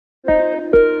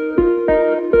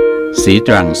สีต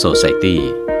รังโซไซตี้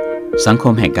สังค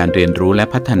มแห่งการเรียนรู้และ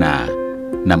พัฒนา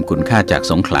นำคุณค่าจาก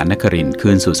สงขลานครินทร์คื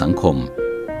นสู่สังคม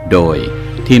โดย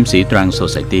ทีมสีตรังโซ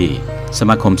ไซตี้ส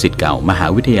มาคมศิษย์เก่ามหา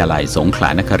วิทยาลัยสงขลา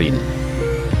นครินทร์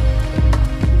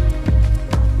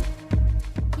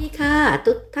ค่ะ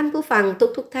ท่านผู้ฟัง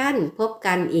ทุกท่านพบ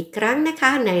กันอีกครั้งนะค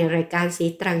ะในรายการสี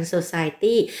ตรังโซไซ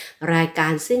ตี้รายกา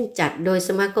รซึ่งจัดโดยส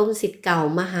มาคมศิษย์เก่า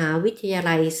มหาวิทยา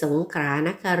ลัยสงขลาน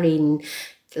ครินทร์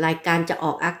รายการจะอ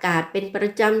อกอากาศเป็นปร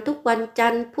ะจำทุกวันจั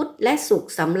นทร์พุธและศุก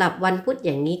ร์สำหรับวันพุธอ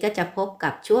ย่างนี้ก็จะพบกั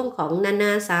บช่วงของนาน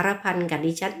าสารพันกับ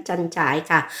ดิฉันจันฉาย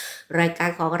ค่ะรายการ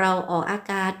ของเราออกอา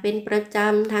กาศเป็นประจ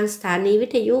ำทางสถานีวิ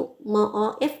ทยุมอ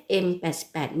FM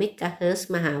 88 เมกะเฮิรตซ์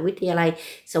มหาวิทยาลัย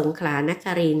สงขลานค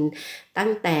รินทร์ตั้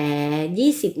งแต่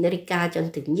 20 นาฬิกาจน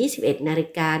ถึง 21 นาฬิ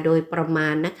กาโดยประมา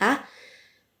ณนะคะ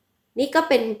นี่ก็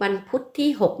เป็นวันพุธที่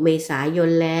 6 เมษาย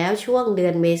นแล้วช่วงเดื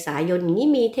อนเมษายนนี้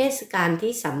มีเทศกาล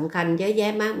ที่สำคัญเยอะแย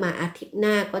ะมากมายอาทิตย์ห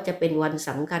น้าก็จะเป็นวันส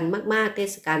ำคัญมากๆเท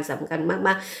ศกาลสำคัญม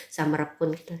ากๆสำหรับ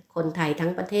คนไทยทั้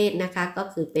งประเทศนะคะก็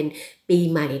คือเป็นปี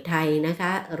ใหม่ไทยนะค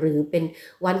ะหรือเป็น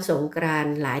วันสงกราน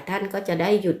ต์หลายท่านก็จะได้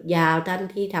หยุดยาวท่าน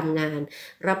ที่ทำงาน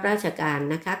รับราชการ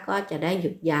นะคะก็จะได้ห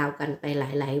ยุดยาวกันไปห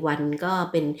ลายๆวันก็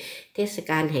เป็นเทศ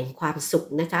กาลแห่งความสุข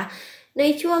นะคะใน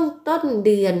ช่วงต้นเ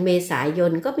ดือนเมษาย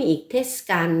นก็มีอีกเทศ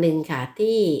กาลหนึ่งค่ะ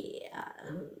ที่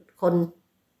คน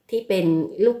ที่เป็น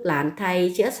ลูกหลานไทย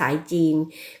เชื้อสายจีน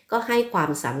ก็ให้ควา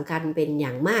มสำคัญเป็นอย่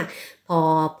างมากพอ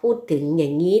พูดถึงอย่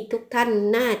างนี้ทุกท่าน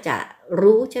น่าจะ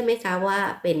รู้ใช่ไหมคะว่า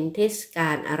เป็นเทศกา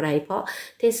ลอะไรเพราะ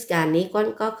เทศกาลนี้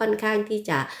ก็ค่อนข้างที่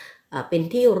จะเป็น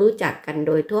ที่รู้จักกันโ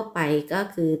ดยทั่วไปก็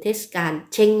คือเทศกาล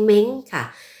เชงเม้งค่ะ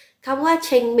คำว่าเช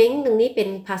งเม้งตรงนี้เป็น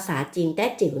ภาษาจีนแต้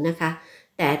จิ๋วนะคะ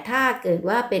แต่ถ้าเกิด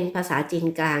ว่าเป็นภาษาจีน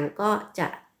กลางก็จะ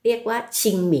เรียกว่า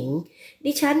ชิงหมิง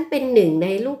ดิฉันเป็นหนึ่งใน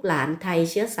ลูกหลานไทย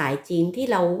เชื้อสายจีนที่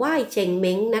เราไหว้เชงเ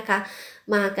ม้งนะคะ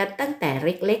มากันตั้งแต่เ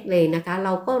ล็กๆเลยนะคะเร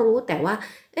าก็รู้แต่ว่า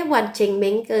วันเชงเ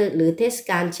ม้งหรือเทศ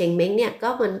กาลเชงเม้งเนี่ยก็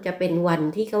มันจะเป็นวัน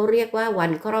ที่เขาเรียกว่าวั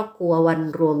นครอบครัววัน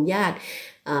รวมญาติ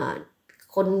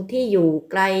คนที่อยู่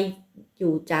ไกลอ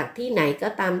ยู่จากที่ไหนก็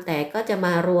ตามแต่ก็จะม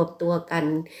ารวมตัวกัน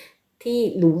ที่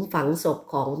หลุมฝังศพ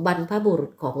ของบรรพบุรุ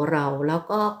ษของเราแล้ว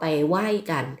ก็ไปไหว้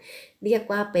กันเรียก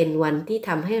ว่าเป็นวันที่ท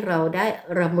ำให้เราได้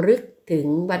รำลึกถึง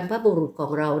บรรพบุรุษขอ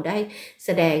งเราได้แส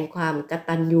ดงความก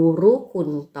ตัญญูรู้คุณ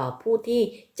ต่อผู้ที่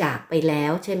จากไปแล้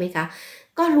วใช่ไหมคะ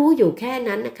ก็รู้อยู่แค่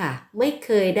นั้นนะคะไม่เค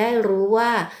ยได้รู้ว่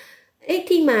า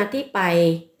ที่มาที่ไป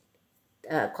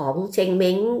ของเชงเ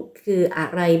ม้งคืออะ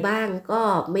ไรบ้างก็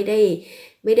ไม่ไ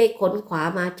ด้ค้นคว้า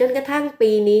มาจนกระทั่ง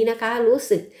ปีนี้นะคะรู้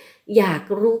สึกอยาก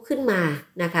รู้ขึ้นมา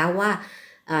นะคะว่า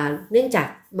เนื่องจาก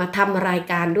มาทำราย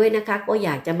การด้วยนะคะก็อย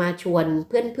ากจะมาชวน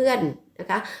เพื่อนๆนะ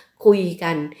คะคุย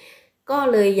กันก็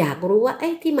เลยอยากรู้ว่า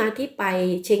ที่มาที่ไป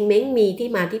เชงเม้งมีที่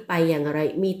มาที่ไปอย่างไร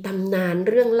มีตำนาน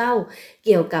เรื่องเล่าเ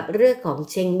กี่ยวกับเรื่องของ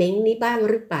เชงเม้งนี้บ้าง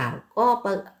หรือเปล่า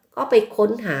ก็ไปค้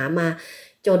นหามา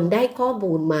จนได้ข้อ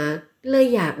มูลมาเลย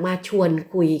อยากมาชวน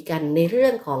คุยกันในเรื่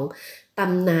องของต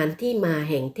ำนานที่มา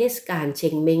แห่งเทศกาลเช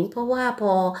งเม้งเพราะว่าพ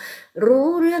อรู้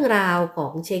เรื่องราวขอ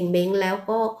งเชงเม้งแล้ว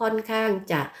ก็ค่อนข้าง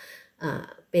จะ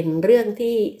เป็นเรื่อง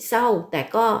ที่เศร้าแต่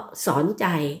ก็สอนใจ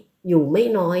อยู่ไม่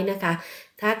น้อยนะคะ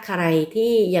ถ้าใคร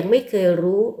ที่ยังไม่เคย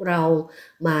รู้เรา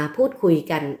มาพูดคุย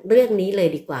กันเรื่องนี้เลย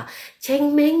ดีกว่าเชง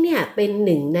เม้งเนี่ยเป็นห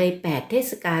นึ่งใน8เท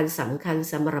ศกาลสำคัญ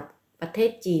สำหรับประเท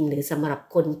ศจีนหรือสำหรับ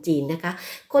คนจีนนะคะ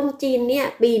คนจีนเนี่ย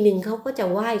ปีหนึ่งเขาก็จะ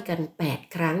ไหว้กัน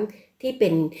8ครั้งที่เป็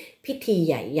นพิธี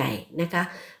ใหญ่ๆนะคะ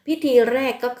พิธีแร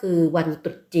กก็คือวันต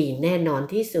รุษจีนแน่นอน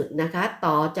ที่สุดนะคะ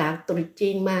ต่อจากตรุษจี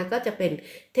นมาก็จะเป็น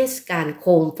เทศกาลโค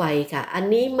มไฟค่ะอัน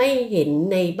นี้ไม่เห็น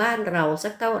ในบ้านเราสั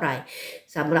กเท่าไหร่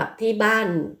สำหรับที่บ้าน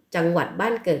จังหวัดบ้า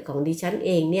นเกิดของดิฉันเ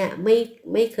องเนี่ย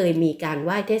ไม่เคยมีการไห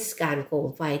ว้เทศกาลโคม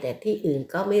ไฟแต่ที่อื่น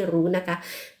ก็ไม่รู้นะคะ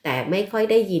แต่ไม่ค่อย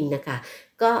ได้ยินนะคะ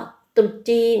ก็ตรุษ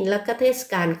จีนแล้วก็เทศ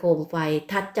กาลโคมไฟ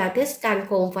ถัดจากเทศกาลโ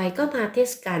คมไฟก็มาเท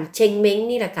ศกาลเชงเม้ง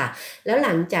นี่แหละค่ะแล้วห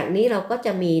ลังจากนี้เราก็จ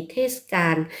ะมีเทศกา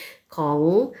ลของ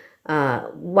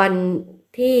วัน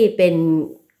ที่เป็น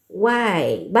ไหว้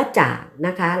บ้าจ่างน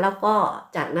ะคะแล้วก็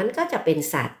จากนั้นก็จะเป็น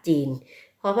ศาสตร์จีน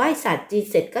พอไหว้ศาสตร์จีน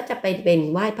เสร็จก็จะเป็น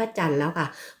ไหว้พระจันทร์แล้วค่ะ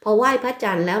พอไหว้พระ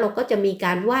จันทร์แล้วเราก็จะมีก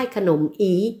ารไหว้ขนม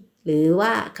อีหรือว่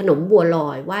าขนมบัวลอ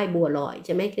ยไหว้บัวลอยใ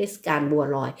ช่ไหมเทศกาลบัว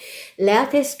ลอยแล้ว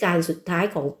เทศกาลสุดท้าย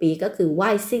ของปีก็คือไหว้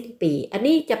สิ้นปีอัน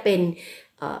นี้จะเป็น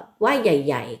ไหว้ใ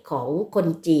หญ่ๆของคน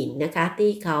จีนนะคะ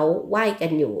ที่เขาไหว้กั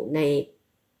นอยู่ใน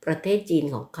ประเทศจีน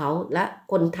ของเขาและ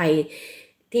คนไทย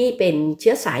ที่เป็นเ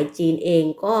ชื้อสายจีนเอง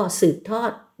ก็สืบทอ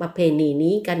ดประเพณี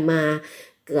นี้กันมา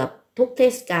เกือบทุกเท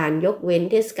ศกาลยกเว้น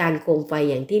เทศกาลโคมไฟ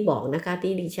อย่างที่บอกนะคะ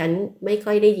ที่ดิฉันไม่ค่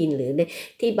อยได้ยินหรือ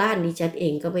ที่บ้านดิฉันเอ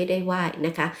งก็ไม่ได้ไหว้น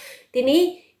ะคะทีนี้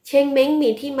เช เชงเม้งมี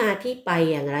ที่มาที่ไป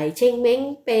อย่างไรเชงเม้ง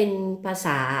เป็นภาษ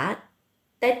า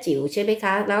แต้จิ๋วใช่ไหมค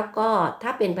ะแล้วก็ถ้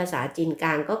าเป็นภาษาจีนกล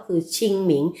างก็คือชิงห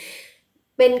มิง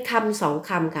เป็นคำสอง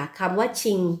คำค่ะคำว่า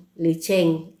ชิงหรือเชง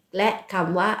และค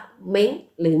ำว่าเม้ง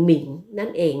หรือหมิงนั่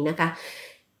นเองนะคะ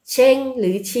เชงหรื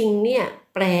อชิงเนี่ย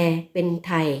แปลเป็นไ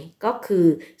ทยก็คือ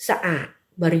สะอาด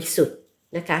บริสุทธิ์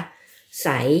นะคะใส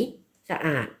สะอ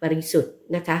าดบริสุทธิ์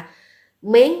นะคะ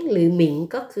เม้งหรือหมิง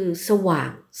ก็คือสว่า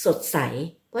งสดใส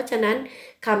เพราะฉะนั้น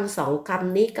คำสองค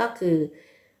ำนี้ก็คือ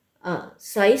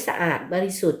ใสสะอาดบ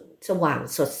ริสุทธิ์สว่าง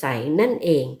สดใสนั่นเอ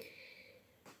ง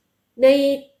ใน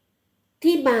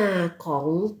ที่มาของ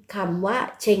คำว่า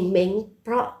เชงเม้งเพ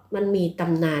ราะมันมีต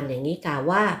ำนานอย่างนี้ค่ะ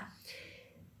ว่า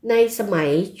ในสมัย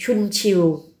ชุนชิว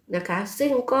นะคะซึ่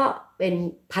งก็เป็น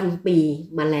พันปี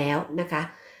มาแล้วนะคะ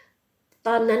ต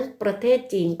อนนั้นประเทศ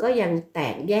จีนก็ยังแต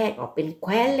กแยกออกเป็นแค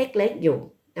ว้นเล็กๆอยู่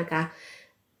นะคะ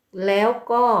แล้ว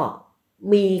ก็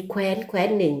มีแคว้น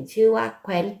หนึ่งชื่อว่าแค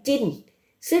ว้นจิ้น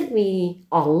ซึ่งมี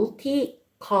อ๋องที่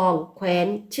ครองแคว้น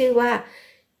ชื่อว่า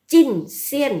จิ้นเ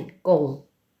ซียนกง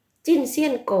จิ้นเซีย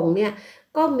นกงเนี่ย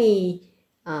ก็มี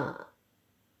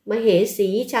มเหสี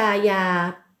ชายา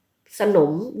สน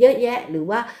มเยอะแยะหรือ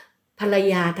ว่าภรร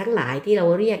ยาทั้งหลายที่เรา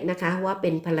เรียกนะคะว่าเป็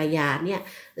นภรรยาเนี่ย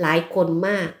หลายคนม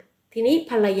ากทีนี้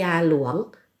ภรรยาหลวง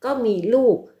ก็มีลู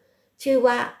กชื่อ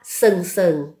ว่าเซิงเซิ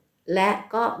งและ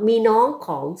ก็มีน้องข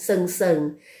องเซิงเซิง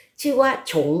ชื่อว่า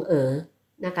ฉงเอ๋อ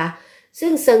นะคะซึ่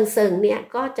งเซิงเซิงเนี่ย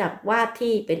ก็จะว่า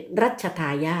ที่เป็นรัชทา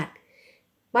ยาท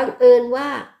บังเอิญว่า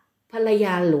ภรรย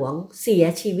าหลวงเสีย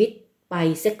ชีวิตไป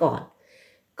เสียก่อน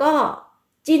ก็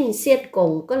จิ้นเซียดก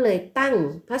งก็เลยตั้ง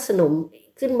พระสนม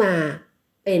ขึ้นมา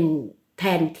เป็นแท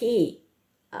นที่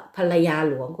ภรรยา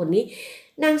หลวงคนนี้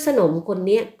นางสนมคน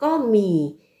นี้ก็มี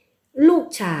ลูก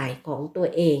ชายของตัว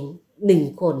เอง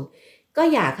1 คนก็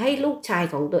อยากให้ลูกชาย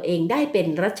ของตัวเองได้เป็น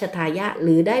รัชทายาทห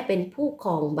รือได้เป็นผู้คร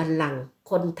องบัลลังก์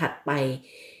คนถัดไป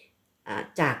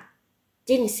จาก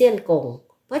จิ้นเซียนกง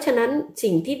เพราะฉะนั้น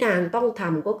สิ่งที่นางต้องท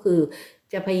ำก็คือ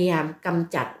จะพยายามก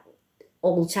ำจัดอ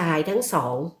งค์ชายทั้ง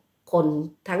2 คน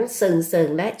ทั้งเซิงเซิง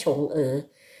และฉงเอ๋อ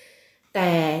แ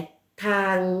ต่ทา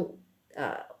ง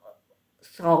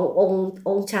อ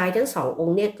งค์ชายทั้ง2 อง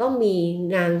ค์เนี่ยก็มี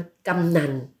นางกำนั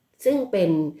นซึ่งเป็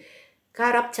นข้า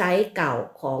รับใช้เก่า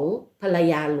ของภรร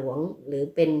ยาหลวงหรือ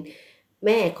เป็นแ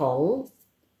ม่ของ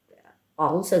อ๋อ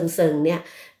งเซิงเซิงเนี่ย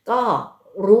ก็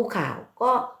รู้ข่าว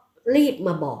ก็รีบม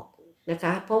าบอกนะค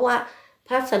ะเพราะว่าพ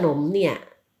ระสนมเนี่ย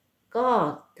ก็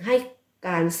ให้ก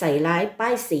ารใส่ร้ายป้า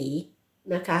ยสี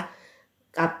นะคะ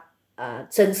กับ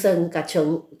เซิงเซิงกับ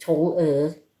ฉงเอ๋อ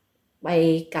ไป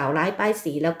กล่าวร้ายป้าย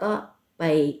สีแล้วก็ไป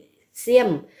เสี่ยม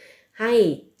ให้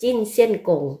จิ้นเซียนก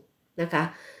งนะคะ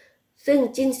ซึ่ง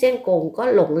จิ้นเซียนกงก็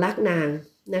หลงรักนาง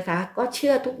นะคะก็เ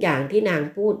ชื่อทุกอย่างที่นาง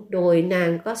พูดโดยนาง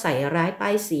ก็ใส่ร้ายป้า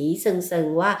ยสีเซิง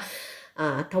ว่า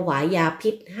ถวายยา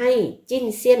พิษให้จิ้น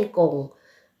เซียนกง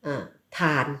ท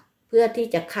านเพื่อที่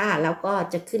จะฆ่าแล้วก็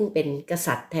จะขึ้นเป็นก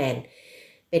ษัตริย์แทน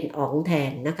เป็นอ๋องแท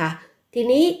นนะคะที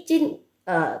นี้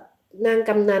นางก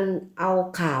ำนันเอา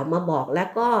ข่าวมาบอกแล้ว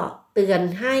ก็เตือน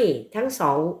ให้ทั้ง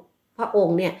2 พระอง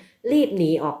ค์เนี่ยรีบหนี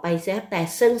ออกไปเสียแต่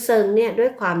เซิงเนี่ยด้ว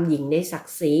ยความหยิ่งในศัก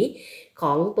ดิ์ศรีข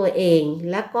องตัวเอง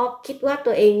แล้วก็คิดว่า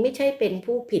ตัวเองไม่ใช่เป็น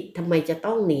ผู้ผิดทำไมจะ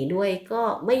ต้องหนีด้วยก็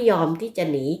ไม่ยอมที่จะ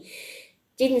หนี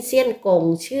จิ้นเซียนกง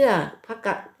เชื่อ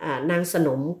นางสน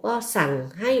มก็สั่ง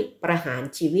ให้ประหาร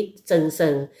ชีวิตเ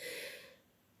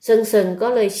ซิงก็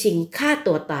เลยชิงฆ่า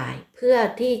ตัวตายเพื่อ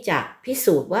ที่จะพิ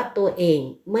สูจน์ว่าตัวเอง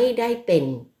ไม่ได้เป็น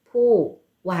ผู้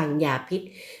วางยาพิษ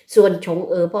ส่วนฉง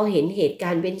เอ๋อพอเห็นเหตุกา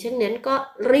รณ์เป็นเช่นนั้นก็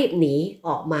รีบหนีอ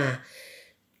อกมา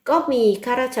ก็มี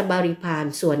ข้าราชบริพาร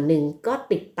ส่วนหนึ่งก็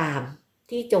ติดตาม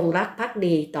ที่จงรักภัก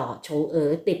ดีต่อฉงเอ๋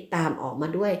อติดตามออกมา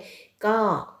ด้วยก็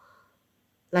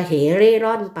ละเหเร่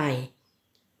ร่อนไป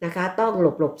นะคะต้องห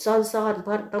ลบซ่อนเพ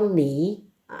ราะต้องหนี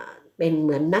เป็นเห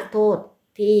มือนนักโทษ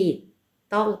ที่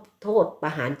ต้องโทษปร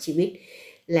ะหารชีวิต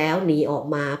แล้วหนีออก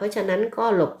มาเพราะฉะนั้นก็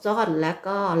หลบซ่อนแล้ว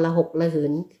ก็ละหกละหื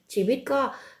นชีวิตก็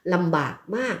ลำบาก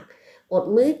มากอด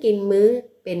มื้อกินมื้อ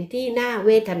เป็นที่น่าเว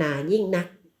ทนายิ่งนัก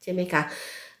ใช่ไหมคะ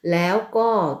แล้วก็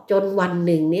จนวันห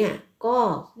นึ่งเนี่ยก็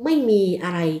ไม่มีอ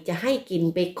ะไรจะให้กิน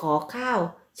ไปขอข้าว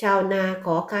ชาวนาข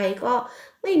อใครก็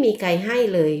ไม่มีใครให้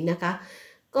เลยนะคะ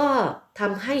ก็ท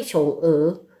ำให้ฉงเอ๋อ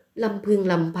ลำพึง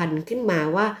ลำพันขึ้นมา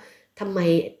ว่าทำไม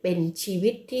เป็นชี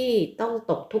วิตที่ต้อง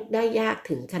ตกทุกข์ได้ยาก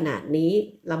ถึงขนาดนี้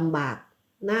ลำบาก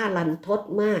น่ารันทด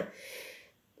มาก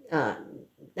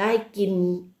ได้กิน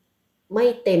ไม่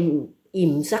เต็มอิ่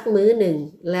มสักมื้อหนึ่ง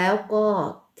แล้วก็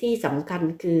ที่สำคัญ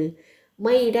คือไ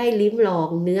ม่ได้ลิ้มลอง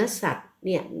เนื้อสัตว์เ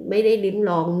นี่ยไม่ได้ลิ้ม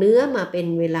ลองเนื้อมาเป็น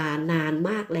เวลานาน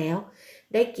มากแล้ว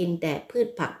ได้กินแต่พืช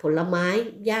ผักผลไม้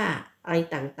หญ้า อะไร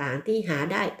ต่างๆที่หา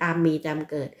ได้ตามมีตาม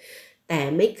เกิดแต่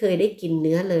ไม่เคยได้กินเ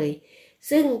นื้อเลย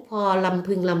ซึ่งพอลำ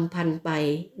พึงลำพันไป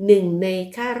หนึ่งใน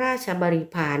ข้าราชบริ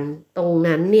พารตรง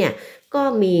นั้นเนี่ยก็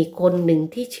มีคนหนึ่ง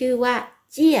ที่ชื่อว่า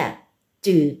เจี้ย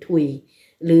จื่อถุย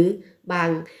หรือบาง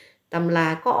ตำรา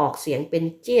ก็ออกเสียงเป็น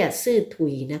เจี้ยซื่อถุ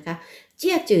ยนะคะเ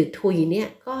จี้ยจื่อถุยเนี่ย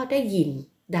ก็ได้ยิน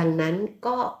ดังนั้น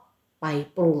ก็ไป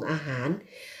ปรุงอาหาร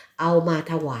เอามา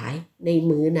ถวายใน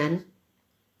มื้อนั้น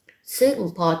ซึ่ง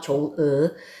พอฉง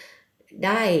ไ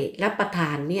ด้รับประท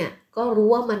านเนี่ยก็รู้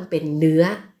ว่ามันเป็นเนื้อ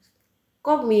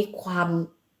ก็มีความ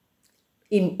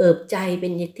อิ่มเอิบใจเป็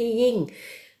นที่ยิ่ง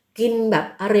กินแบบ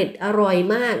อร่อย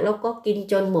มากแล้วก็กิน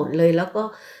จนหมดเลยแล้วก็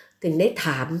ถึงได้ถ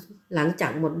ามหลังจา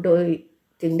กหมดโดย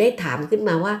ถึงได้ถามขึ้นม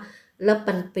าว่าแล้ว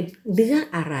มันเป็นเนื้อ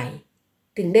อะไร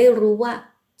ถึงได้รู้ว่า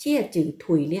เจี้ยจื่อ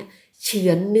ถุยเนี่ยเฉื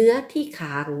อนเนื้อที่ข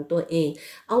าของตัวเอง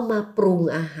เอามาปรุง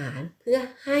อาหารเพื่อ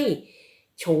ให้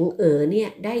ฉงเนี่ย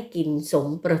ได้กินสม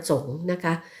ประสงค์นะค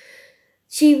ะ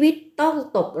ชีวิตต้อง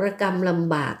ตกระกำล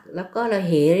ำบากแล้วก็ระเ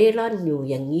หเร่ร่อนอยู่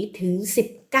อย่างนี้ถึง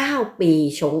19ปี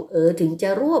ฉงถึงจะ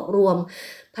รวบรวม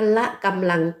พละก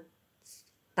ำลัง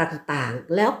ต่าง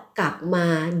ๆแล้วกลับมา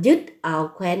ยึดเอา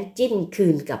แคว้นจิ้นคื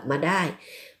นกลับมาได้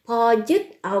พอยึด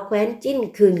เอาแคว้นจิ้น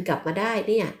คืนกลับมาได้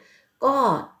เนี่ยก็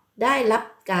ได้รับ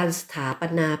การสถาป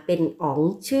นาเป็นอ๋อง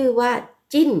ชื่อว่า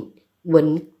จิ้นเหวิน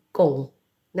กง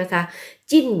นะคะ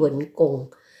จิ้นเหวินกง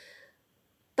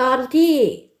ตอนที่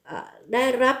ได้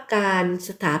รับการส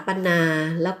ถาปนา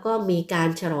แล้วก็มีการ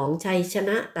ฉลองชัยช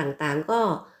นะต่างๆก็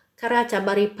ข้าราชบ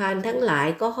ริพารทั้งหลาย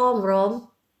ก็ห้อมล้อ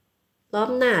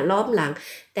มหน้าล้อมหลัง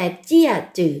แต่เจี้ย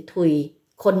จื่อถุย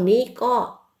คนนี้ก็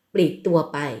ปลีกตัว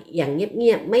ไปอย่างเ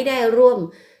งียบๆไม่ได้ร่วม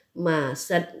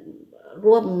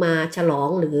มาฉลอง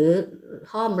หรือ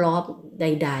ห้อมล้อมใ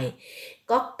ด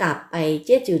ๆก็กลับไปเ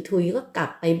จี้ยจื่อถุยก็กลั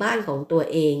บไปบ้านของตัว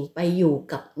เองไปอยู่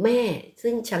กับแม่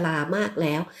ซึ่งชรามากแ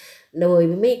ล้วโดย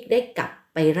ไม่ได้กลับ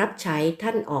ไปรับใช้ท่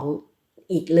านอ๋อง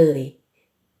อีกเลย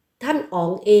ท่านอ๋อ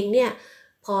งเองเนี่ย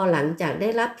พอหลังจากได้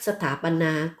รับสถาปน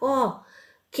าก็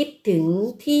คิดถึง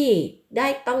ที่ได้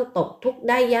ต้องตกทุกข์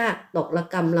ได้ยากตกระ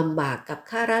กำลำบากกับ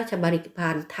ข้าราชบริพา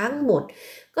รทั้งหมด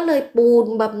ก็เลยปูน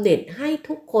บำเหน็จให้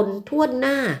ทุกคนทั่วห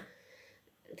น้า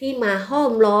ที่มาห้อ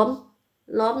มล้อ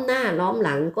มหน้าล้อมห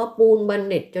ลังก็ปูนบำเ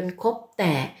หน็จจนครบแ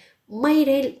ต่ไม่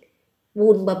ได้ปู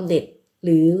นบำเหน็จห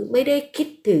รือไม่ได้คิด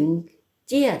ถึง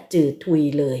เจี้ยจื่อถุย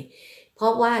เลยเพรา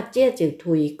ะว่าเจี้ยจื่อ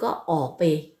ถุยก็ออกไป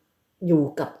อยู่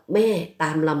กับแม่ต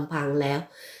ามลำพังแล้ว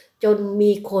จน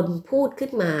มีคนพูดขึ้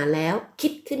นมาแล้วคิ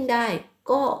ดขึ้นได้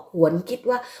ก็หวนคิด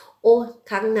ว่าโอ้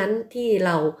ครั้งนั้นที่เ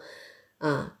รา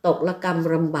ตกระก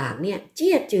ำลำบากเนี่ยเ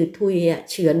จี้ยจื่อถุย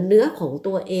เฉือนเนื้อของ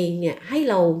ตัวเองเนี่ยให้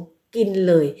เรากิน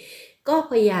เลยก็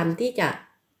พยายามที่จะ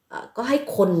ก็ให้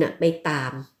คนไปตา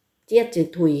มเจี้ยจื่อ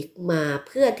ถุยมาเ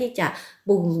พื่อที่จะ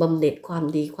บุญบำเหน็จความ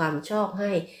ดีความชอบใ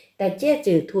ห้แต่เจี้ย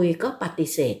จื่อถุยก็ปฏิ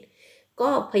เสธก็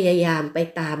พยายามไป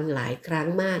ตามหลายครั้ง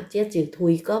มากเจี้ยจื่อถุ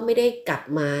ยก็ไม่ได้กลับ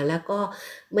มาแล้วก็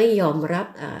ไม่ยอมรับ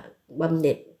บำเห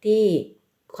น็จที่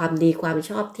ความดีความ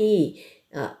ชอบที่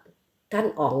ท่าน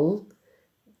อ๋อง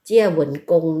เจี้ยเหวิน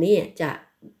กงเนี่ยจะ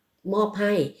มอบใ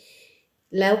ห้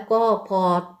แล้วก็พอ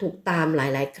ถูกตามหล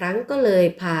ายๆครั้งก็เลย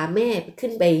พาแม่ขึ้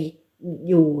นไป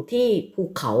อยู่ที่ภู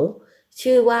เขา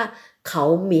ชื่อว่าเขา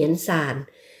เหมียนซาน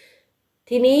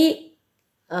ทีนี้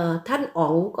ท่านอ๋อ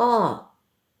งก็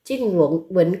จิ้นเ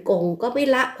หวินกงก็ไม่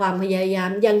ละความพยายา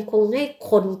มยังคงให้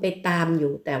คนไปตามอ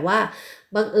ยู่แต่ว่า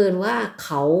บังเอิญว่าเข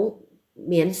าเ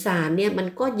หมียนซานเนี่ยมัน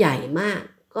ก็ใหญ่มาก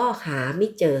ก็หาไม่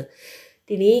เจอ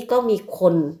ทีนี้ก็มีค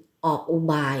นออกอุ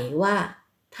บายว่า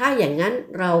ถ้าอย่างนั้น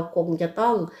เราคงจะต้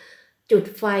องจุด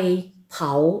ไฟเผ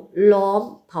าล้อม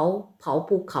เผา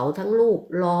ภูเขาทั้งลูก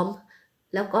ล้อม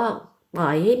แล้วก็ปล่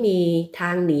อยให้มีท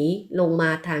างหนีลงมา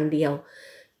ทางเดียว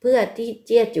เพื่อที่เ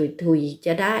จี้ยจุยทุยจ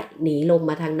ะได้หนีลง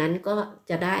มาทางนั้นก็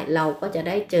จะได้เราก็จะไ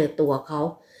ด้เจอตัวเขา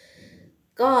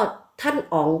ก็ท่าน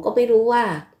อ๋องก็ไม่รู้ว่า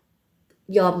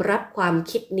ยอมรับความ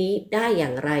คิดนี้ได้อย่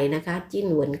างไรนะคะจิ้น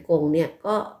เหวินกงเนี่ย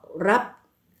ก็รับ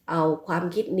เอาความ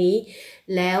คิดนี้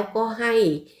แล้วก็ให้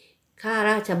ข้า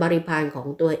ราชบริพารของ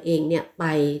ตัวเองเนี่ยไป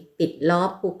ปิดล้อม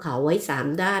ภูเขาไว้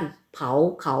3ด้านเผา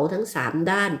เขาทั้ง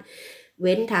3ด้านเ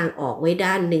ว้นทางออกไว้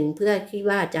ด้านหนึ่งเพื่อที่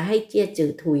ว่าจะให้เจี้ยจื่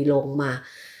อถุยลงมา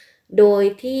โดย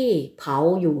ที่เผา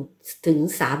อยู่ถึง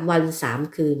3 วัน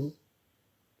 3 คืน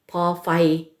พอไฟ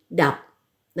ดับ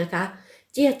นะคะ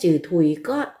เจี้ยจื่อถุย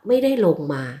ก็ไม่ได้ลง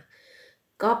มา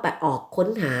ก็ไปออกค้น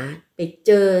หาไปเ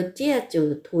จอเจี้ยจื่อ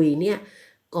ถุยเนี่ย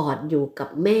กอดอยู่กับ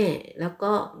แม่แล้ว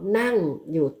ก็นั่ง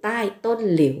อยู่ใต้ต้น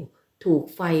หลิวถูก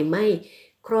ไฟไหม้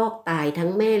ครอกตายทั้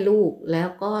งแม่ลูกแล้ว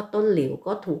ก็ต้นหลิว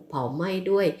ก็ถูกเผาไหม้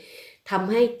ด้วยท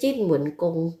ำให้จิ้นเหวินก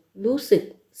งรู้สึก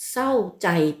เศร้าใจ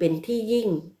เป็นที่ยิ่ง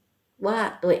ว่า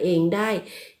ตัวเองได้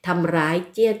ทำร้าย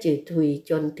เจี้ยจือทุย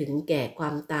จนถึงแก่ควา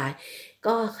มตาย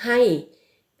ก็ให้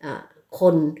ค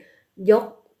นยก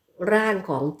ร่าง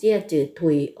ของเจี้ยจือทุ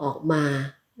ยออกมา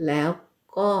แล้ว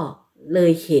ก็เล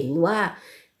ยเห็นว่า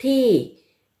ที่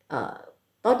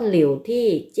ต้นหลิวที่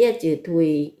เจี้ยจือทุย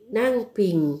นั่งพิ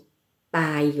งต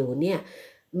ายอยู่เนี่ย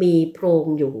มีโพรง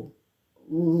อยู่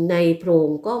ในโพรง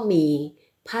ก็มี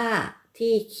ผ้า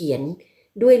ที่เขียน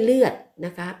ด้วยเลือดน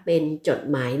ะคะเป็นจด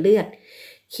หมายเลือด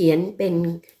เขียนเป็น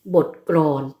บทกล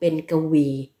อนเป็นกวี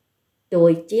โด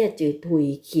ยเจี้ยจือทุย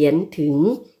เขียนถึง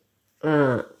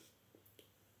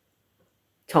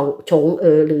ฉง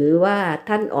หรือว่า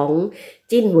ท่านอ๋อง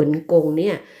จิ้นเหวินกงเ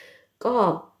นี่ยก็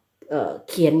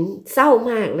เขียนเศร้า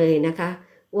มากเลยนะคะ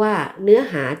ว่าเนื้อ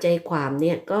หาใจความเ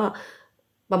นี่ยก็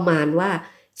ประมาณว่า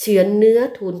เฉือนเนื้อ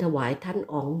ทูลถวายท่าน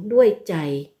อ๋องด้วยใจ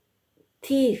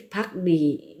ที่พักดี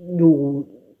อยู่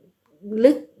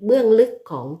ลึกเบื้องลึก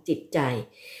ของจิตใจ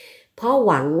เพราะห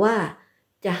วังว่า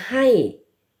จะให้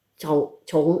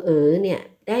ฉงเนี่ย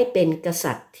ได้เป็นก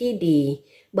ษัตริย์ที่ดี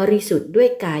บริสุทธิ์ด้วย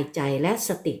กายใจและส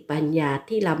ติปัญญา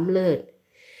ที่ล้ำเลิศ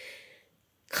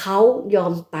เขายอ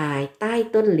มตายใต้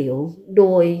ต้นหลิวโด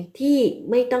ยที่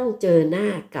ไม่ต้องเจอหน้า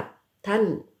กับท่าน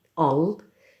อ๋อง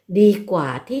ดีกว่า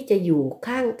ที่จะอยู่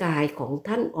ข้างกายของ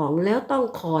ท่านอ๋องแล้วต้อง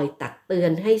คอยตักเตือ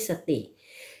นให้สติ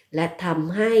และท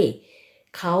ำให้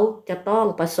เขาจะต้อง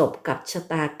ประสบกับชะ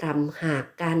ตากรรมหาก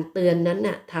การเตือนนั้น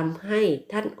น่ะทำให้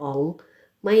ท่านอ๋อง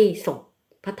ไม่สบ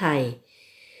พระทัย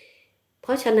เพ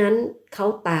ราะฉะนั้นเขา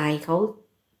ต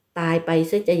ายไป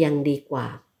ซะจะยังดีกว่า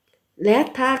และ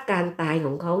ถ้าการตายข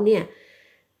องเขาเนี่ย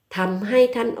ทำให้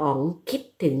ท่านอ๋องคิด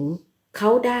ถึงเข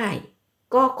าได้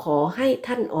ก็ขอให้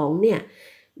ท่านอ๋องเนี่ย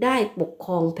ได้ปกค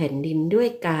รองแผ่นดินด้วย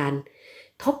การ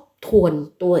ทบทวน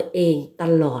ตัวเองต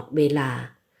ลอดเวลา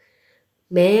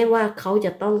แม้ว่าเขาจ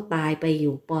ะต้องตายไปอ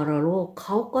ยู่ปรโลกเข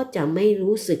าก็จะไม่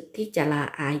รู้สึกที่จะละ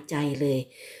อายใจเลย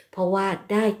เพราะว่า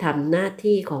ได้ทำหน้า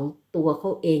ที่ของตัวเข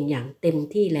าเองอย่างเต็ม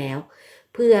ที่แล้ว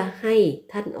เพื่อให้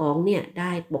ท่านอ๋องเนี่ยไ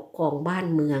ด้ปกครองบ้าน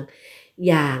เมือง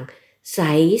อย่างใส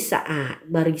สะอาด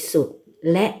บริสุทธิ์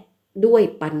และด้วย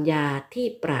ปัญญาที่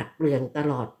ปราดเปรื่องต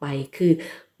ลอดไปคือ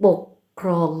ปกคร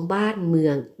องบ้านเมื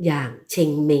องอย่างเช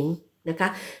งเม้งนะคะ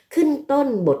ขึ้นต้น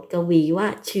บทกวีว่า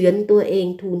เฉือนตัวเอง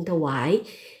ทูลถวาย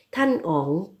ท่านอ๋อง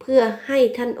เพื่อให้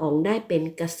ท่านอ๋องได้เป็น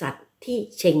กษัตริย์ที่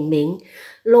เชงเม้ง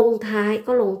ลงท้า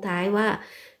ยว่า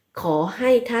ขอใ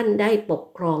ห้ท่านได้ปก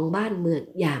ครองบ้านเมือง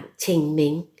อย่างเชงเม้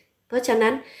งเพราะฉะ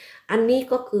นั้นอันนี้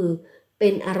ก็คือเป็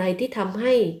นอะไรที่ทำใ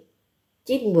ห้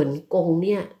จิ้นเหวินกงเ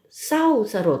นี่ยเศร้า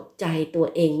สลดใจตัว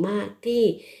เองมากที่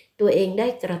ตัวเองได้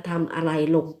กระทำอะไร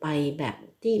ลงไปแบบ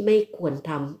ที่ไม่ควร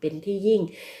ทำเป็นที่ยิ่ง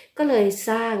ก็เลย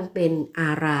สร้างเป็นอ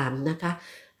ารามนะคะ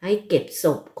ให้เก็บศ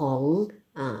พของ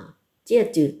เจี้ย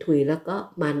จือทุยแล้วก็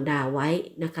มารดาไว้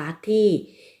นะคะที่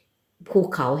ภู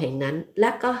เขาแห่งนั้นและ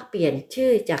ก็เปลี่ยนชื่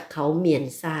อจากเขาเหมียน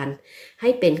ซานให้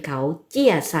เป็นเขาเจี้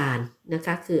ยซานนะค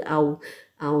ะคือเอ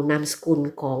านามสกุล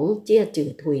ของเจี้ยจือ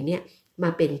ทุยเนี่ยมา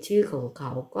เป็นชื่อของเข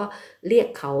าก็เรียก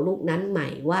เขาลูกนั้นใหม่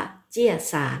ว่าเจี้ย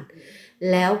ซาน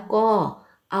แล้วก็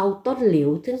เอาต้นหลิว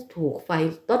ซึ่งถูกไฟ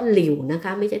ต้นหลิวนะค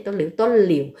ะไม่ใช่ต้นหลิวต้น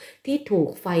หลิวที่ถูก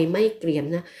ไฟไหม้เกรียม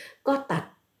นะก็ตัด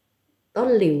ต้น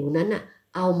หลิวนั้นน่ะ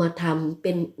เอามาทำเ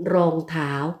ป็นรองเท้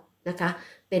านะคะ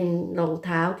เป็นรองเ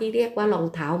ท้าที่เรียกว่ารอง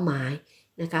เท้าไม้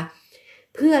นะคะ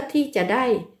เพื่อที่จะได้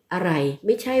อะไรไ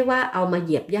ม่ใช่ว่าเอามาเห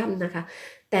ยียบย่ำนะคะ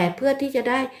แต่เพื่อที่จะ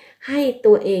ได้ให้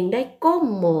ตัวเองได้ก้ม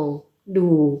มองดู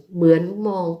เหมือนม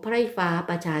องไพร่ฟ้า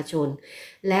ประชาชน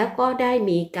แล้วก็ได้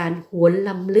มีการหวนร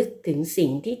ำลึกถึงสิ่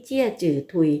งที่เจี้ยจือ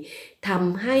ทุยท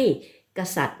ำให้ก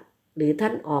ษัตริย์หรือท่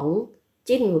านอ๋อง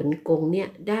จิ้นเหวินกงเนี่ย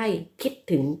ได้คิด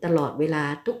ถึงตลอดเวลา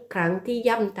ทุกครั้งที่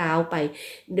ย่ำเท้าไป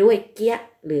ด้วยเกี้ย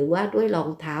หรือว่าด้วยรอ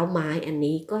งเท้าไม้อัน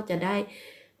นี้ก็จะได้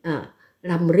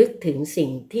รำลึกถึงสิ่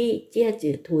งที่เจี้ย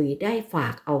จือทุยได้ฝา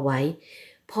กเอาไว้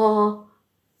พอ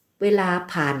เวลา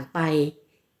ผ่านไป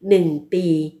1 ปี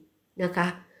นะคะ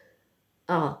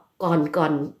ก่อ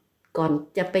น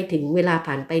จะไปถึงเวลา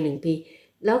ผ่านไป1 ปี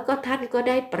แล้วก็ท่านก็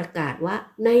ได้ประกาศว่า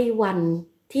ในวัน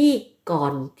ที่ก่อ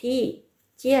นที่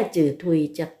เจี้ยจือทุย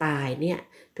จะตายเนี่ย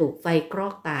ถูกไฟคลอ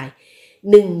กตาย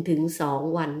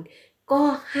 1-2 วันก็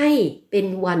ให้เป็น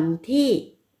วันที่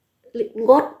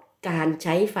งดการใ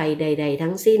ช้ไฟใดๆ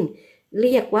ทั้งสิ้นเ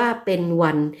รียกว่าเป็น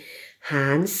วันหา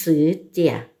นซือเจี๋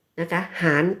ยนะคะห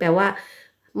านแปลว่า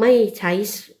ไม่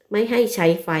ให้ใช้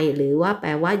ไฟหรือว่าแปล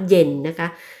ว่าเย็นนะคะ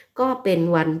ก็เป็น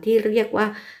วันที่เรียกว่า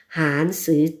หาน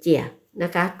ซือเจี๋ยน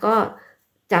ะคะก็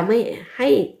จะไม่ให้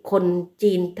คน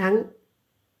จีนทั้ง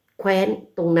แคว้น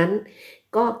ตรงนั้น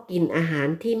ก็กินอาหาร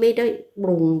ที่ไม่ได้ป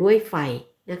รุงด้วยไฟ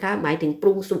นะคะหมายถึงป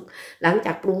รุงสุกหลังจ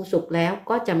ากปรุงสุกแล้ว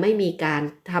ก็จะไม่มีการ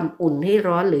ทำอุ่นให้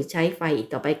ร้อนหรือใช้ไฟอีก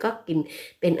ต่อไปก็กิน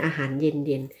เป็นอาหารเ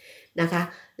ย็นๆนะคะ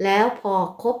แล้วพอ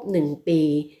ครบ1 ปี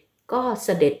ก็เส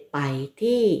ด็จไป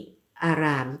ที่อาร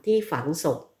ามที่ฝังศ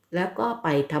พแล้วก็ไป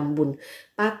ทำบุญ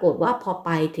ปรากฏว่าพอไ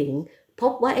ปถึงพ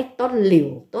บว่าไอ้ต้นหลิ่ว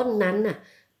ต้นนั้นน่ะ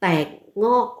แตกง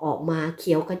อกออกมาเ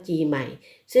ขียวขจีใหม่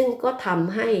ซึ่งก็ท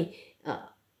ำให้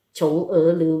ฉง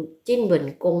หรือจิ้นเหวิน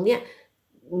กงเนี่ย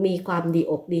มีความดี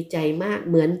อกดีใจมาก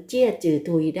เหมือนเจี้ยจือ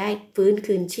ทุยได้ฟื้น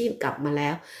คืนชีพกลับมาแล้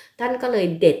วท่านก็เลย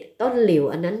เด็ดต้นหลิ่ว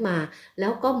อันนั้นมาแล้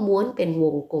วก็ม้วนเป็นว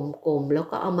งกลมๆแล้ว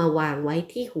ก็เอามาวางไว้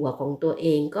ที่หัวของตัวเอ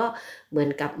งก็เหมือน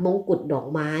กับมงกุฎดอก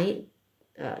ไม้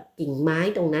กิ่งไม้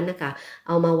ตรงนั้นนะคะเ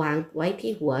อามาวางไว้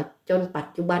ที่หัวจนปัจ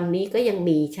จุบันนี้ก็ยัง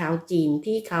มีชาวจีน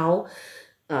ที่เขา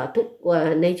ทุก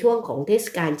ในช่วงของเทศ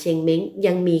กาลเชงเม้ง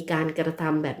ยังมีการกระท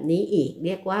ำแบบนี้อีกเ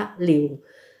รียกว่าหลิว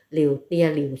เตีย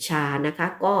หลิวชานะคะ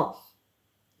ก็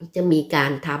จะมีกา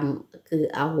รทำคือ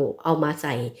เอามาใ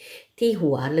ส่ที่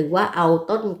หัวหรือว่าเอา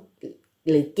ต้น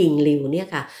หรือกิ่งหลิวเนี่ย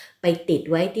ค่ะไปติด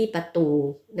ไว้ที่ประตู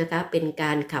นะคะเป็นก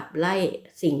ารขับไล่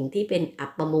สิ่งที่เป็นอั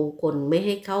ปมงคลไม่ใ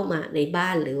ห้เข้ามาในบ้า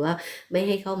นหรือว่าไม่ใ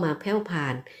ห้เข้ามาแผ่วผ่า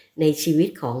นในชีวิต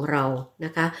ของเราน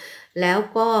ะคะแล้ว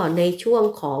ก็ในช่วง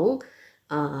ของ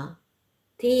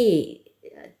ที่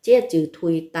เจี้ยจือทุ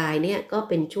ยตายเนี่ยก็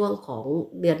เป็นช่วงของ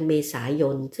เดือนเมษาย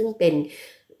นซึ่งเป็น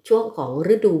ช่วงของ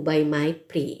ฤดูใบไม้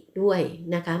ผลิด้วย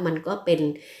นะคะมันก็เ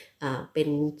ป็น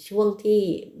ช่วงที่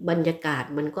บรรยากาศ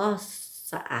มันก็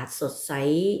สะอาดสดใส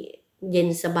เย็น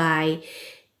สบาย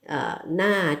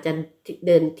น่าจะเ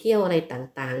ดินเที่ยวอะไร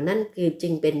ต่างๆนั่นคือจึ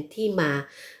งเป็นที่มา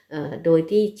โดย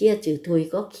ที่เจี้ยจือทุย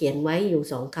ก็เขียนไว้อยู่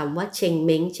2 คำว่าเชงเ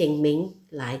ม้งเชงเม้ง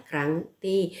หลายครั้ง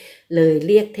ที่เลยเ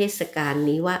รียกเทศกาล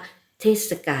นี้ว่าเทศ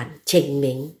กาลเชงเ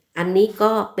ม้งอันนี้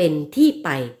ก็เป็นที่ไป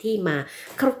ที่มา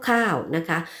คร่าวๆนะ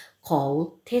คะของ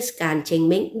เทศกาลเชง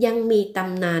เม้งยังมีต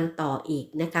ำนานต่ออีก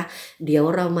นะคะเดี๋ยว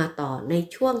เรามาต่อใน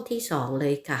ช่วงที่2เล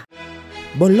ยค่ะ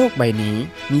บนโลกใบนี้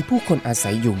มีผู้คนอา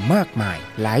ศัยอยู่มากมาย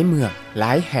หลายเมืองหล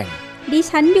ายแห่งดิ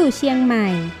ฉันอยู่เชียงใหม่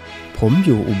ผมอ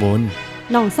ยู่อุบล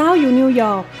หน่องเศร้าอยู่นิวย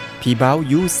อร์กพี่เบา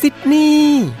อยู่ซิดนี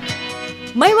ย์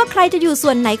ไม่ว่าใครจะอยู่ส่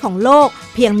วนไหนของโลก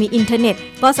เพียงมีอินเทอร์เน็ต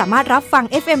ก็สามารถรับฟัง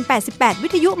FM 88 วิ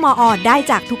ทยุมอ.ได้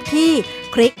จากทุกที่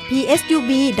คลิก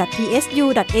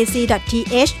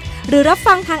psub.psu.ac.th หรือรับ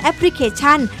ฟังทางแอปพลิเค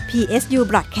ชัน PSU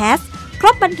Broadcast คร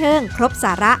บบันเทิงครบส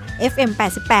าระ FM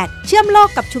 88 เชื่อมโลก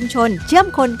กับชุมชนเชื่อม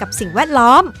คนกับสิ่งแวดล้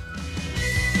อม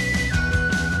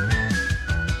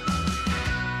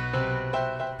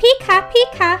พี่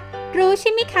คะรู้ใ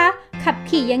ช่ไหมคะขับ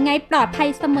ขี่ยังไงปลอดภัย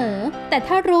เสมอแต่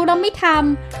ถ้ารู้แล้วไม่ท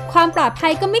ำความปลอดภั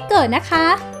ยก็ไม่เกิดนะคะ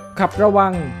ขับระวั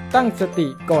งตั้งสติ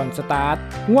ก่อนสตาร์ท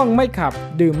ง่วงไม่ขับ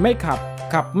ดื่มไม่ขับ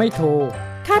ขับไม่โทร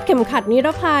คาดเข็มขัดนิร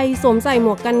ภัยสวมใส่หม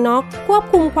วกกันน็อกควบ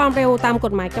คุมความเร็วตามก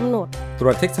ฎหมายกำหนดตร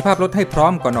วจเช็คสภาพรถให้พร้อ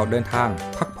มก่อนออกเดินทาง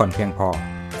พักผ่อนเพียงพอ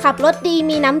ขับรถดี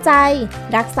มีน้ำใจ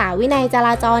รักษาวินัยจร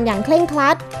าจรอย่างเคร่งค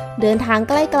รัดเดินทาง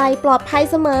ใกล้ๆปลอดภัย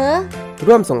เสมอ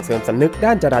ร่วมส่งเสริมสำนึกด้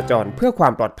านจราจรเพื่อควา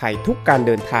มปลอดภัยทุกการเ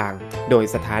ดินทางโดย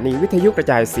สถานีวิทยุกระ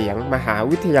จายเสียงมหา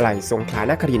วิทยาลัยสงขลา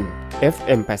นครินทร์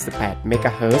FM 88 เมก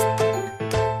ะเฮิรตซ์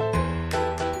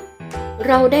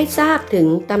เราได้ทราบถึง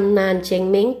ตำนานเชง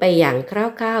เม้งไปอย่างค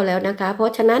ร่าวๆแล้วนะคะเพรา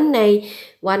ะฉะนั้นใน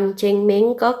วันเชงเม้ง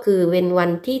ก็คือเป็นวั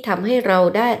นที่ทำให้เรา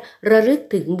ได้ระลึก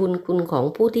ถึงบุญคุณของ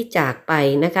ผู้ที่จากไป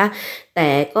นะคะแต่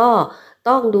ก็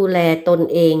ต้องดูแลตน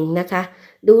เองนะคะ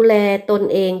ดูแลตน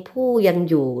เองผู้ยัง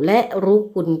อยู่และรู้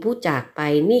คุณผู้จากไป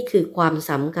นี่คือความ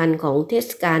สำคัญของเทศ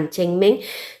กาลเชงเม้ง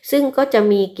ซึ่งก็จะ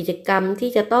มีกิจกรรม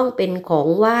ที่จะต้องเป็นของ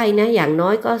ไหว้นะอย่างน้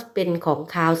อยก็เป็นของ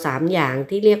คาว3อย่าง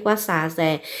ที่เรียกว่าซาแซ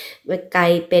ไก่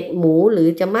เป็ดหมูหรือ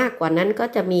จะมากกว่านั้นก็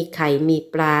จะมีไข่มี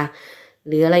ปลา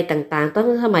หรืออะไรต่างๆต้อง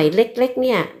สมัยเล็กๆเ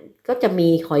นี่ยก็จะมี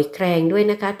หอยแครงด้วย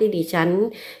นะคะที่ดิฉัน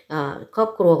ครอบ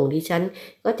ครัวของดิฉัน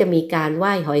ก็จะมีการไห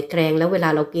ว้หอยแครงแล้วเวลา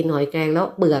เรากินหอยแครงแล้ว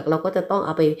เปลือกเราก็จะต้องเอ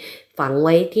าไปฝังไ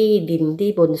ว้ที่ดิน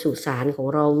ที่บนสุสานของ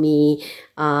เรามี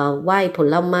ไหว้ผ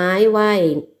ลไม้ไหว้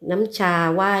น้ำชา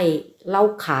ไหว้เหล้า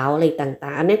ขาวอะไรต่า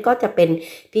งๆอันนี้ก็จะเป็น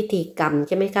พิธีกรรมใ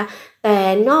ช่ไหมคะแต่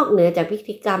นอกเหนือจากพิ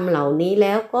ธีกรรมเหล่านี้แ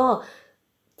ล้วก็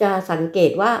จะสังเก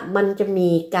ตว่ามันจะ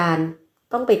มีการ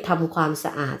ต้องไปทำความส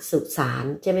ะอาดสุสาน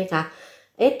ใช่ไหมคะ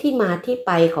ที่มาที่ไ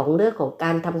ปของเรื่องของก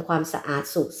ารทำความสะอาด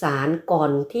สุสานก่อ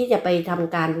นที่จะไปท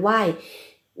ำการไหว้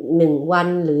1 วัน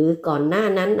หรือก่อนหน้า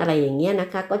นั้นอะไรอย่างเงี้ยนะ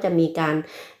คะก็จะมีการ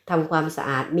ทำความสะ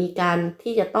อาดมีการ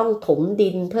ที่จะต้องถมดิ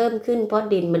นเพิ่มขึ้นเพราะ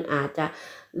ดินมันอาจจะ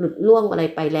หลุดร่วงอะไร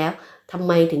ไปแล้วทำไ